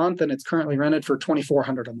 $1,300 a month, and it's currently rented for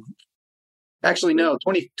 $2,400 a month. Actually, no,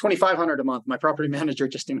 $2,500 a month. My property manager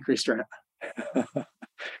just increased rent.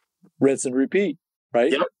 Rinse and repeat,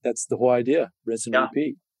 right? Yep. That's the whole idea. Rinse and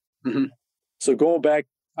repeat. Mm-hmm. So going back,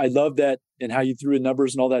 I love that and how you threw in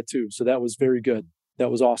numbers and all that too. So that was very good.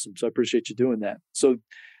 That was awesome. So I appreciate you doing that. So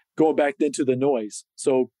going back then to the noise.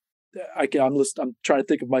 So I'm trying to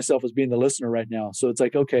think of myself as being the listener right now. So it's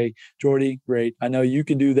like, okay, Jordy, great. I know you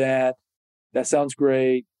can do that. That sounds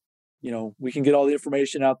great. We can get all the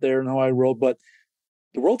information out there in the wide world, but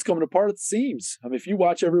the world's coming apart at the seams. I mean, if you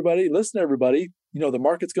watch everybody, listen to everybody, the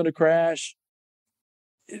market's going to crash.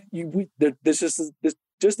 This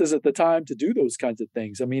just isn't the time to do those kinds of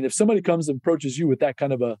things. I mean, if somebody comes and approaches you with that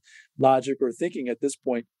kind of a logic or thinking at this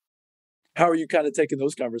point, how are you kind of taking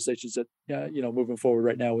those conversations moving forward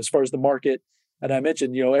right now as far as the market? And I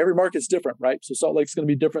mentioned, every market's different, right? So Salt Lake's going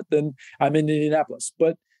to be different than I'm in Indianapolis.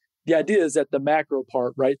 But the idea is that the macro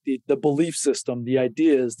part, right? The belief system, the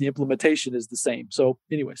ideas, the implementation is the same. So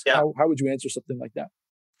anyways, yeah. How would you answer something like that?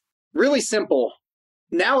 Really simple.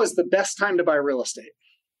 Now is the best time to buy real estate,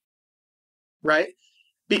 right?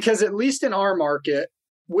 Because at least in our market,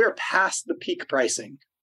 we're past the peak pricing.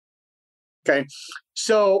 Okay.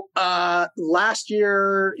 So last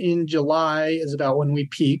year in July is about when we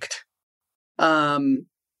peaked.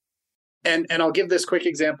 And I'll give this quick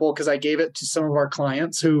example because I gave it to some of our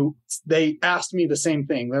clients who they asked me the same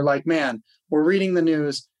thing. They're like, man, we're reading the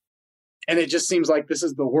news and it just seems like this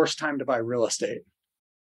is the worst time to buy real estate.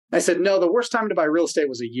 I said, no, the worst time to buy real estate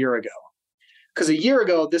was a year ago. Because a year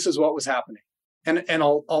ago, this is what was happening. And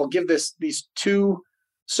I'll give these two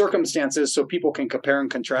circumstances so people can compare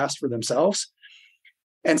and contrast for themselves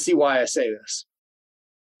and see why I say this.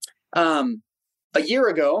 A year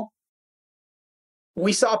ago,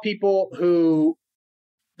 we saw people who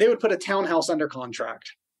they would put a townhouse under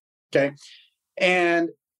contract. Okay.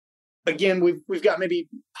 And again, we've got maybe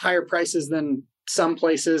higher prices than some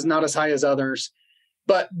places, not as high as others.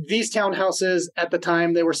 But these townhouses at the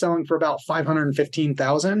time, they were selling for about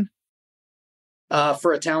 $515,000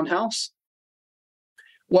 for a townhouse.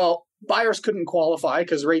 Well, buyers couldn't qualify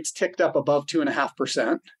because rates ticked up above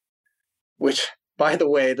 2.5%, which, by the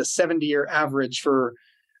way, the 70-year average for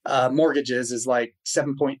mortgages is like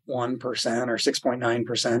 7.1% or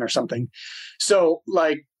 6.9% or something. So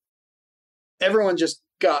like everyone just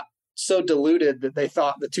got so diluted that they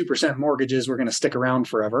thought the 2% mortgages were going to stick around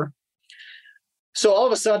forever. So all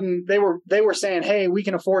of a sudden they were saying, hey, we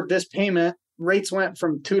can afford this payment. Rates went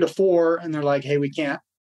from 2 to 4 and they're like, hey, we can't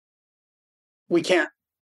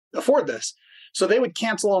afford this. So they would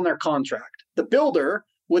cancel on their contract. The builder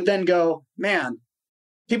would then go, man,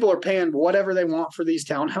 people are paying whatever they want for these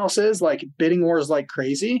townhouses, like bidding wars like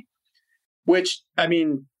crazy, which, I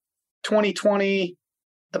mean, 2020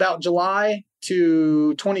 about July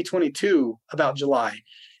to 2022 about July,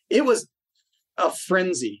 it was a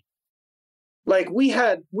frenzy. Like we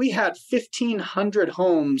had 1,500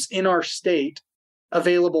 homes in our state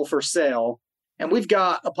available for sale, and we've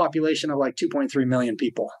got a population of like 2.3 million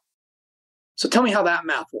people. So tell me how that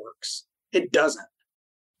math works. It doesn't,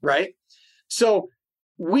 right? So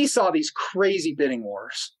we saw these crazy bidding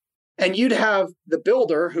wars, and you'd have the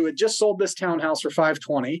builder who had just sold this townhouse for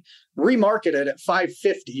 $520, remarket it at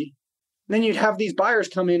 $550. Then you'd have these buyers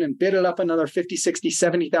come in and bid it up another $50,000,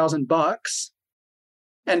 $60,000, $70,000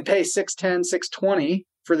 and pay $610,000, $620,000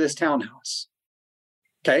 for this townhouse.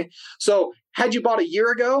 Okay. So had you bought a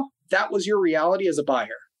year ago, that was your reality as a buyer.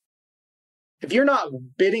 If you're not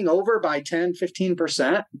bidding over by 10,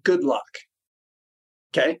 15%, good luck.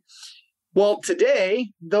 Okay. Well,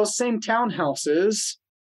 today, those same townhouses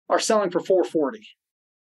are selling for $440,000.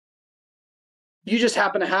 You just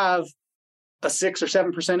happen to have a 6 or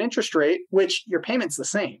 7% interest rate, which your payment's the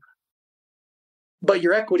same, but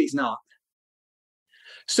your equity's not.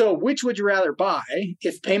 So which would you rather buy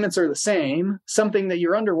if payments are the same, something that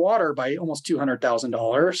you're underwater by almost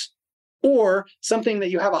 $200,000, or something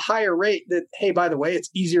that you have a higher rate that, hey, by the way,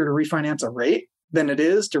 it's easier to refinance a rate than it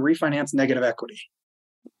is to refinance negative equity?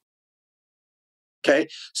 Okay,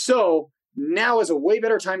 so now is a way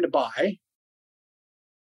better time to buy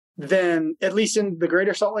than, at least in the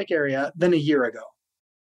greater Salt Lake area, than a year ago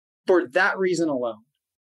for that reason alone.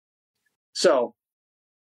 So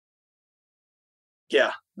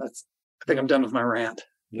yeah, I think I'm done with my rant.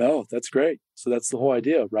 No, that's great. So that's the whole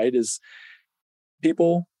idea, right? Is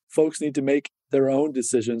folks need to make their own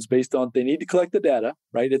decisions based on, they need to collect the data,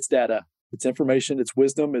 right? It's data, it's information, it's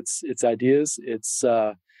wisdom, it's ideas, it's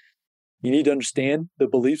you need to understand the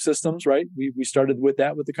belief systems, right? We started with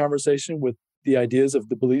that with the conversation, with the ideas of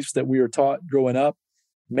the beliefs that we were taught growing up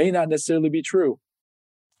may not necessarily be true.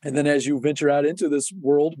 And then as you venture out into this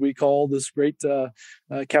world we call this great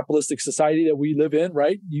capitalistic society that we live in,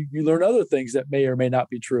 right? You learn other things that may or may not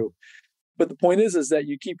be true. But the point is that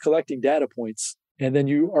you keep collecting data points, and then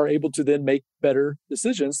you are able to then make better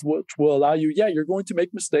decisions, which will allow you, you're going to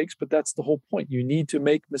make mistakes, but that's the whole point. You need to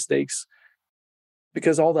make mistakes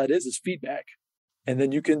because all that is feedback. And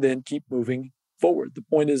then you can then keep moving forward. The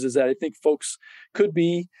point is that I think folks could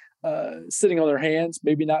be sitting on their hands,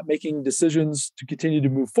 maybe not making decisions to continue to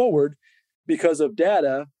move forward because of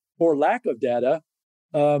data or lack of data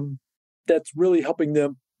that's really helping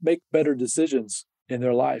them make better decisions in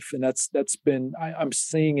their life. And that's been, I'm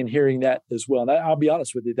seeing and hearing that as well. And I'll be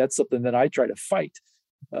honest with you, that's something that I try to fight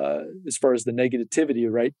as far as the negativity,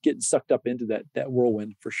 right? Getting sucked up into that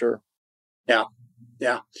whirlwind for sure. Yeah.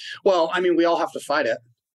 Yeah. Well, I mean, we all have to fight it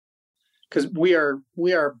because we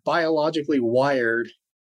are biologically wired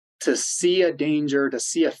to see a danger, to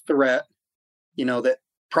see a threat, that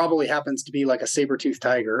probably happens to be like a saber-toothed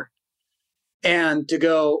tiger, and to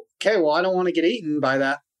go, okay, well, I don't want to get eaten by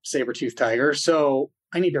that saber-toothed tiger, so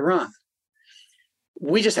I need to run.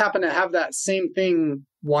 We just happen to have that same thing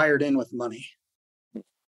wired in with money.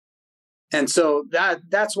 And so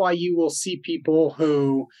that's why you will see people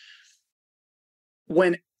who,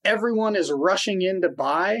 when everyone is rushing in to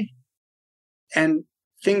buy and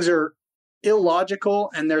things are illogical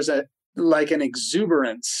and there's a like an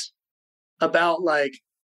exuberance about like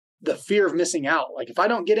the fear of missing out. Like if I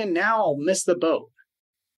don't get in now, I'll miss the boat.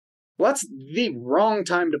 Well, that's the wrong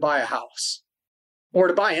time to buy a house or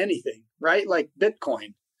to buy anything, right? Like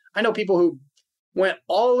Bitcoin. I know people who went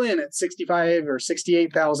all in at 65 or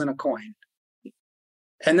 68,000 a coin.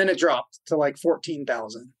 And then it dropped to like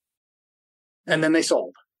 14,000. And then they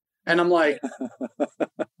sold. And I'm like,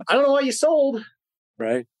 I don't know why you sold.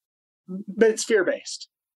 Right. But it's fear-based,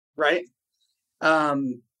 right?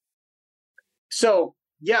 So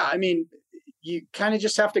yeah, I mean, you kind of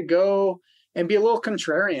just have to go and be a little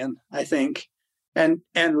contrarian, I think, and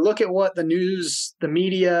look at what the news, the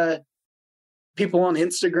media, people on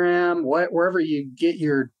Instagram, wherever you get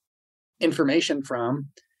your information from,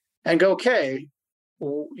 and go, okay,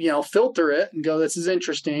 filter it and go, this is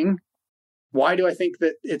interesting. Why do I think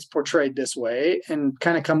that it's portrayed this way? And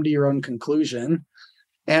kind of come to your own conclusion.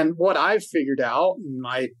 And what I've figured out, in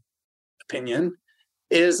my opinion,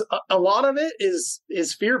 is a lot of it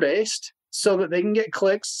is fear-based so that they can get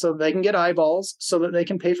clicks, so that they can get eyeballs, so that they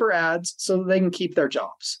can pay for ads, so that they can keep their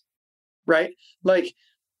jobs, right? Like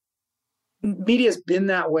media's been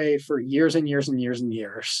that way for years and years and years and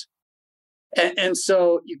years. And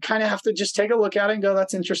so you kind of have to just take a look at it and go,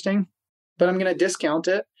 that's interesting, but I'm going to discount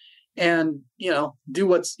it and, do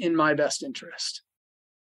what's in my best interest.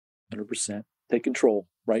 100%. Take control,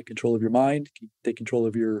 right? Control of your mind, take control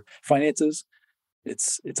of your finances.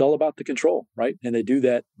 It's all about the control, right? And they do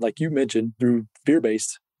that, like you mentioned, through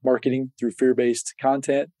fear-based marketing, through fear-based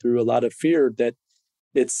content, through a lot of fear that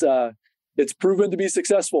it's proven to be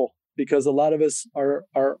successful because a lot of us are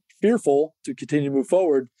fearful to continue to move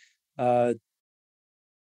forward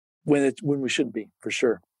when we shouldn't be, for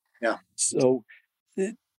sure. Yeah. So,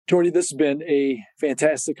 Jordy, this has been a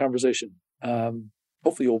fantastic conversation.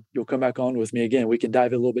 Hopefully you'll come back on with me again. We can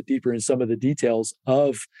dive a little bit deeper in some of the details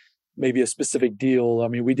of maybe a specific deal. I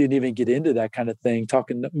mean, we didn't even get into that kind of thing.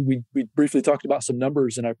 We briefly talked about some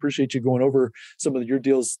numbers, and I appreciate you going over some of your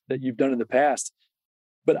deals that you've done in the past.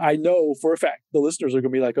 But I know for a fact the listeners are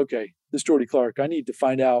going to be like, okay, this Jordy Clark, I need to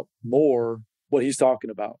find out more what he's talking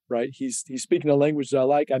about, right? He's speaking a language that I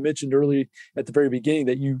like. I mentioned early at the very beginning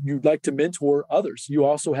that you'd like to mentor others. You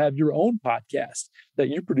also have your own podcast that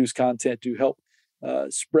you produce content to help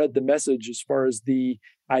spread the message as far as the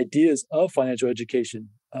ideas of financial education,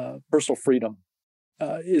 personal freedom.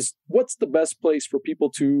 What's the best place for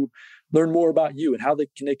people to learn more about you and how they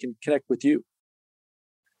can connect with you?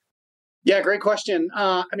 Yeah, great question.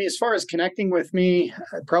 I mean, as far as connecting with me,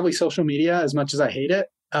 probably social media, as much as I hate it.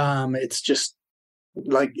 It's just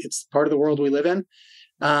like, it's part of the world we live in.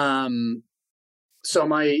 So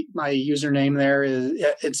my username there is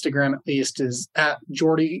Instagram, at least, is at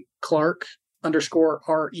Jordy Clark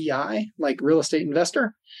 _REI, like real estate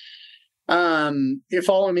investor. You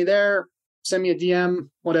follow me there, send me a DM,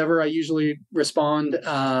 whatever. I usually respond,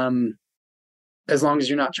 as long as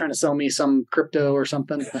you're not trying to sell me some crypto or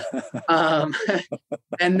something.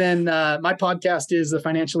 And then my podcast is the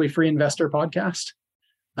Financially Free Investor Podcast.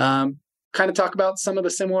 Kind of talk about some of the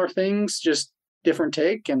similar things, just different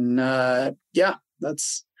take. And yeah,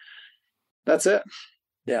 that's it.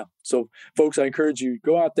 Yeah. So folks, I encourage you,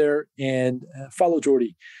 go out there and follow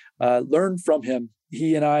Jordy, learn from him.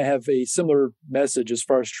 He and I have a similar message as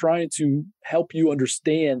far as trying to help you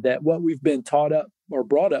understand that what we've been taught up or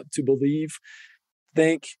brought up to believe,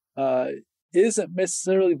 think, isn't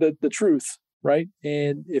necessarily the truth, right?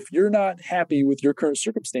 And if you're not happy with your current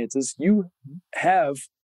circumstances, you have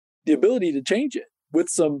the ability to change it with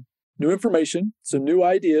some new information, some new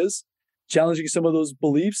ideas, challenging some of those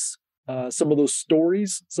beliefs, some of those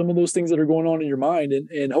stories, some of those things that are going on in your mind.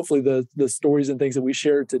 And hopefully the stories and things that we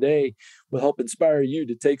shared today will help inspire you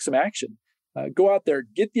to take some action. Go out there,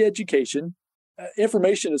 get the education.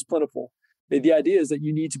 Information is plentiful. The idea is that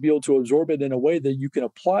you need to be able to absorb it in a way that you can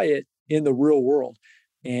apply it in the real world.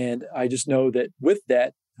 And I just know that with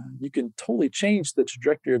that, you can totally change the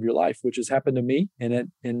trajectory of your life, which has happened to me.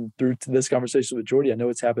 And through to this conversation with Jordy, I know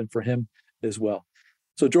it's happened for him as well.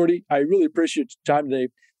 So Jordy, I really appreciate your time today.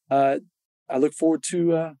 I look forward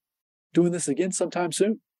to doing this again sometime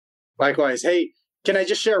soon. Likewise. Hey, can I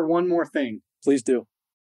just share one more thing? Please do.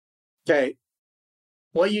 Okay.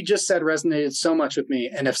 What you just said resonated so much with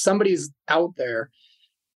me. And if somebody's out there,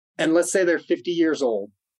 and let's say they're 50 years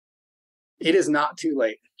old, it is not too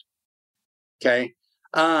late. Okay.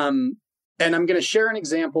 And I'm going to share an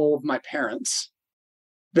example of my parents.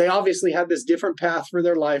 They obviously had this different path for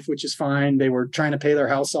their life, which is fine. They were trying to pay their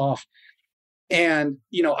house off. And,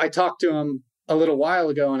 I talked to them a little while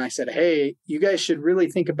ago and I said, hey, you guys should really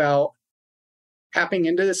think about tapping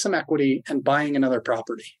into some equity and buying another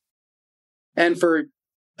property. And for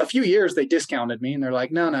a few years they discounted me and they're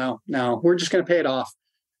like, no, we're just going to pay it off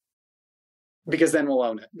because then we'll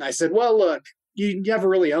own it. And I said, well, look, you never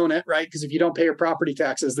really own it, right? Because if you don't pay your property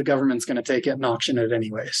taxes, the government's going to take it and auction it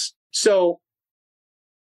anyways. So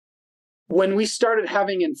when we started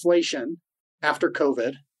having inflation after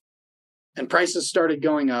COVID and prices started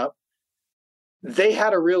going up, they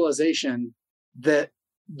had a realization that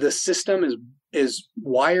the system is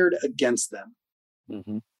wired against them.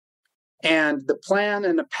 Mm-hmm. And the plan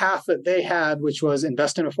and the path that they had, which was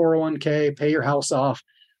invest in a 401k, pay your house off,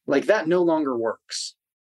 like that no longer works.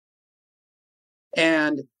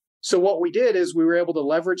 And so what we did is we were able to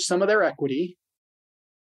leverage some of their equity,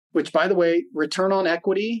 which, by the way, return on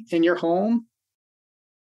equity in your home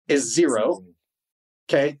is 0.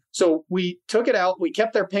 Okay. So we took it out. We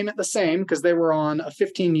kept their payment the same because they were on a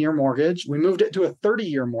 15-year mortgage. We moved it to a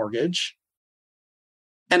 30-year mortgage.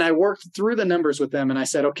 And I worked through the numbers with them and I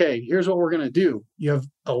said, okay, here's what we're going to do. You have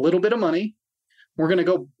a little bit of money. We're going to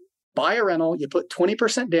go buy a rental. You put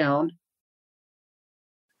 20% down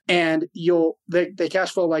and they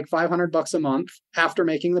cash flow like $500 a month after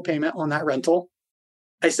making the payment on that rental.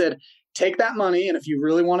 I said, take that money. And if you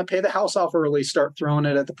really want to pay the house off early, start throwing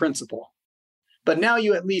it at the principal. But now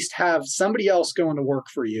you at least have somebody else going to work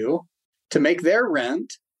for you to make their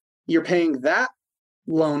rent. You're paying that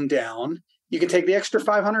loan down. You can take the extra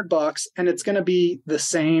 $500 and it's going to be the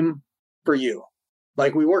same for you.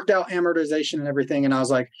 Like we worked out amortization and everything. And I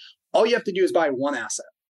was like, all you have to do is buy one asset.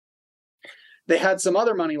 They had some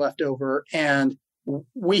other money left over and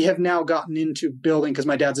we have now gotten into building because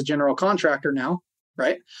my dad's a general contractor now,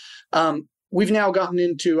 right? We've now gotten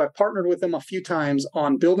into, I've partnered with them a few times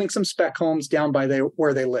on building some spec homes down by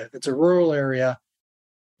where they live. It's a rural area.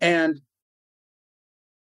 And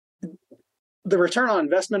the return on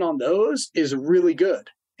investment on those is really good.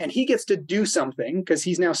 And he gets to do something because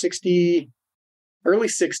he's now 60, early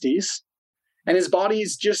 60s. And his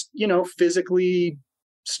body's just, physically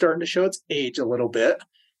starting to show its age a little bit.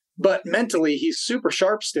 But mentally, he's super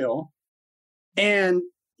sharp still. And,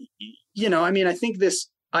 I think this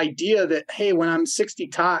idea that, hey, when I'm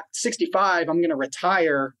 65, I'm going to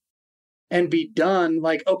retire and be done.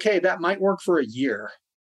 Like, okay, that might work for a year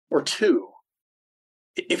or two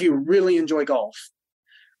if you really enjoy golf,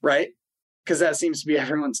 right? Because that seems to be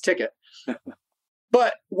everyone's ticket.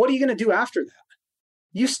 But what are you going to do after that?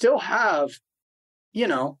 You still have,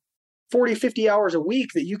 40, 50 hours a week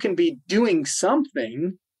that you can be doing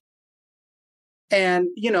something. And,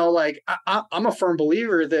 I'm a firm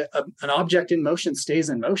believer that an object in motion stays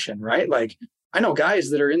in motion, right? Like I know guys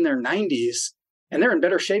that are in their 90s and they're in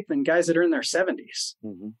better shape than guys that are in their 70s,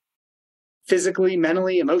 mm-hmm. Physically,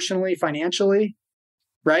 mentally, emotionally, financially,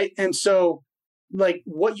 right? And so like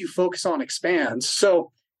what you focus on expands.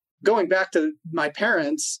 So going back to my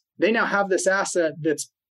parents, they now have this asset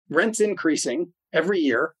that's rent's increasing every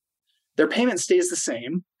year. Their payment stays the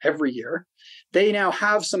same every year. They now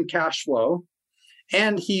have some cash flow.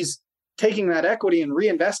 And he's taking that equity and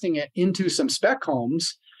reinvesting it into some spec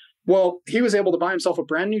homes. Well, he was able to buy himself a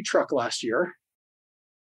brand new truck last year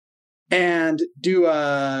and do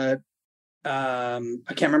I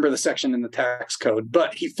can't remember the section in the tax code,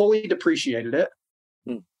 but he fully depreciated it.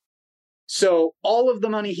 So all of the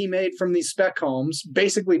money he made from these spec homes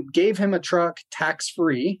basically gave him a truck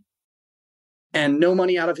tax-free and no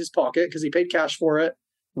money out of his pocket because he paid cash for it,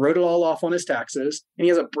 wrote it all off on his taxes, and he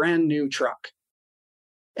has a brand new truck.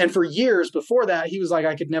 And for years before that, he was like,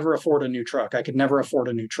 I could never afford a new truck. I could never afford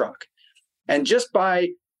a new truck. And just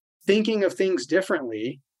by thinking of things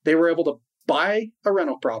differently, they were able to buy a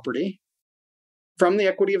rental property from the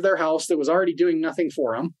equity of their house that was already doing nothing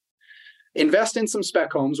for him, invest in some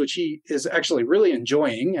spec homes, which he is actually really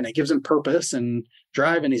enjoying, and it gives him purpose and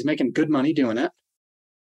drive, and he's making good money doing it.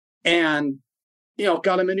 And,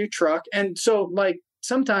 got him a new truck. And so like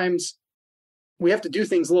sometimes we have to do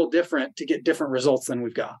things a little different to get different results than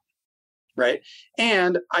we've got, right?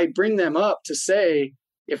 And I bring them up to say,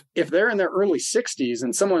 if they're in their early 60s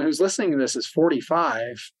and someone who's listening to this is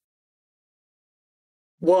 45,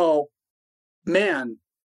 well, man,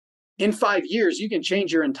 in 5 years, you can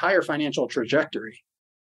change your entire financial trajectory,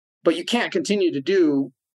 but you can't continue to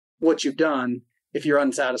do what you've done if you're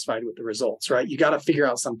unsatisfied with the results, right? You got to figure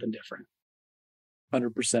out something different.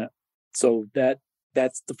 100%. So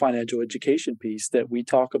that's the financial education piece that we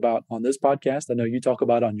talk about on this podcast. I know you talk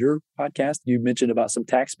about on your podcast. You mentioned about some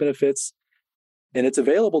tax benefits, and it's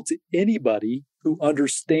available to anybody who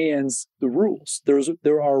understands the rules.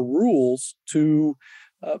 There are rules to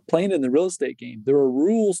playing in the real estate game. There are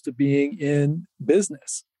rules to being in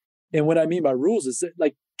business. And what I mean by rules is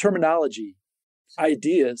like terminology,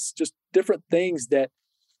 ideas, just different things that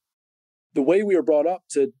the way we were brought up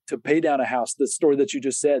to pay down a house, the story that you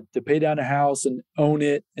just said, to pay down a house and own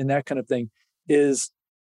it and that kind of thing is,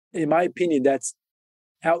 in my opinion, that's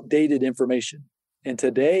outdated information. And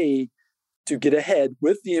today, to get ahead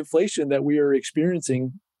with the inflation that we are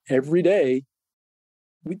experiencing every day,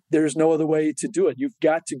 there's no other way to do it. You've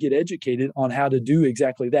got to get educated on how to do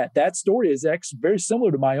exactly that. That story is actually very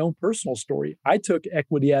similar to my own personal story. I took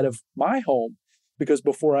equity out of my home because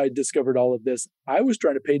before I discovered all of this, I was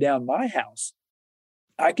trying to pay down my house.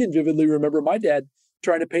 I can vividly remember my dad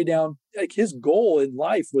trying to pay down, like his goal in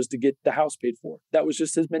life was to get the house paid for. That was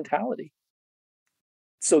just his mentality.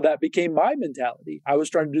 So that became my mentality. I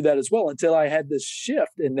was trying to do that as well until I had this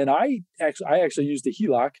shift. And then I actually used a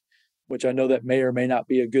HELOC, which I know that may or may not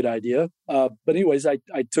be a good idea. But anyways, I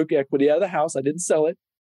took equity out of the house. I didn't sell it,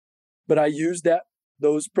 but I used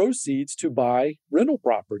those proceeds to buy rental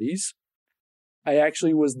properties. I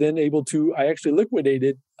actually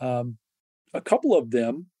liquidated a couple of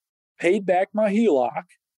them, paid back my HELOC,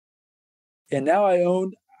 and now I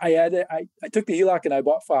took the HELOC and I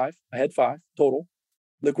bought 5. I had 5 total,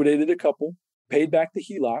 liquidated a couple, paid back the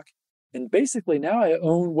HELOC, and basically now I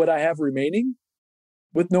own what I have remaining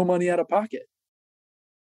with no money out of pocket.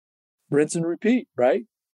 Rinse and repeat, right?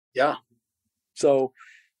 Yeah. So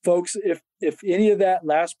folks, if any of that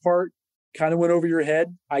last part kind of went over your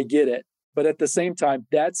head, I get it. But at the same time,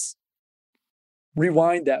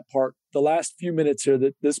 rewind that part. The last few minutes here,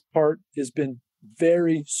 that this part has been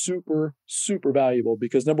very super, super valuable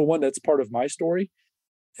because number one, that's part of my story.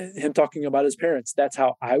 Him talking about his parents. That's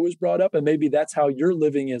how I was brought up. And maybe that's how you're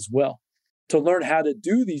living as well. To learn how to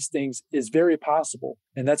do these things is very possible.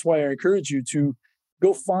 And that's why I encourage you to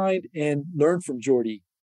go find and learn from Jordy.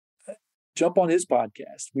 Jump on his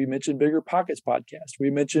podcast. We mentioned Bigger Pockets podcast. We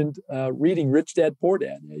mentioned reading Rich Dad, Poor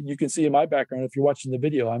Dad. You can see in my background, if you're watching the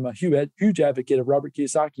video, I'm a huge advocate of Robert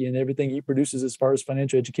Kiyosaki and everything he produces as far as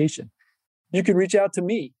financial education. You can reach out to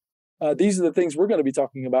me. These are the things we're going to be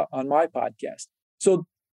talking about on my podcast. So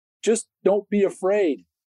just don't be afraid.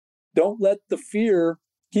 Don't let the fear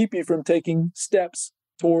keep you from taking steps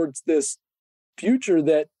towards this future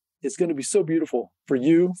that is going to be so beautiful for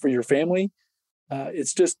you, for your family.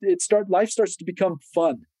 Life starts to become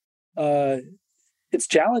fun. It's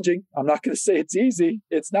challenging. I'm not going to say it's easy.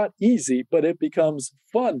 It's not easy, but it becomes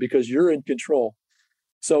fun because you're in control.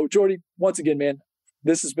 So Jordy, once again, man,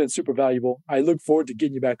 this has been super valuable. I look forward to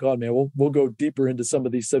getting you back on, man. We'll go deeper into some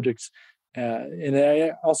of these subjects. And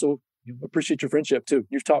I also appreciate your friendship too.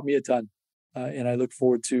 You've taught me a ton. And I look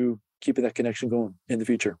forward to keeping that connection going in the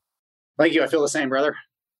future. Thank you. I feel the same, brother.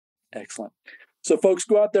 Excellent. So folks,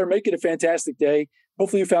 go out there, make it a fantastic day.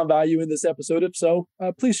 Hopefully you found value in this episode. If so,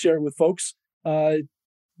 please share it with folks.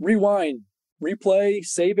 Rewind, replay,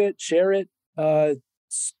 save it, share it.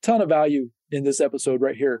 Ton of value in this episode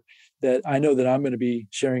right here that I know that I'm going to be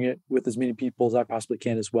sharing it with as many people as I possibly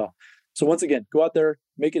can as well. So once again, go out there,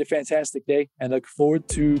 make it a fantastic day, and look forward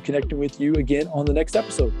to connecting with you again on the next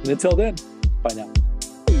episode. And until then, bye now.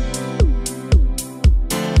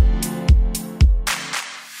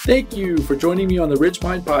 Thank you for joining me on the Rich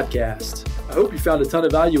Mind Podcast. I hope you found a ton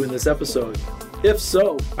of value in this episode. If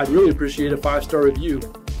so, I'd really appreciate a 5-star review,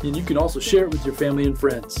 and you can also share it with your family and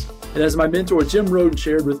friends. And as my mentor Jim Rohn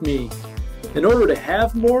shared with me, in order to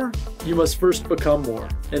have more, you must first become more.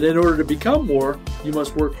 And in order to become more, you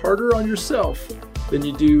must work harder on yourself than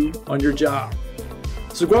you do on your job.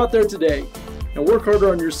 So go out there today and work harder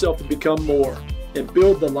on yourself to become more and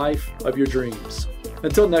build the life of your dreams.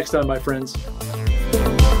 Until next time, my friends.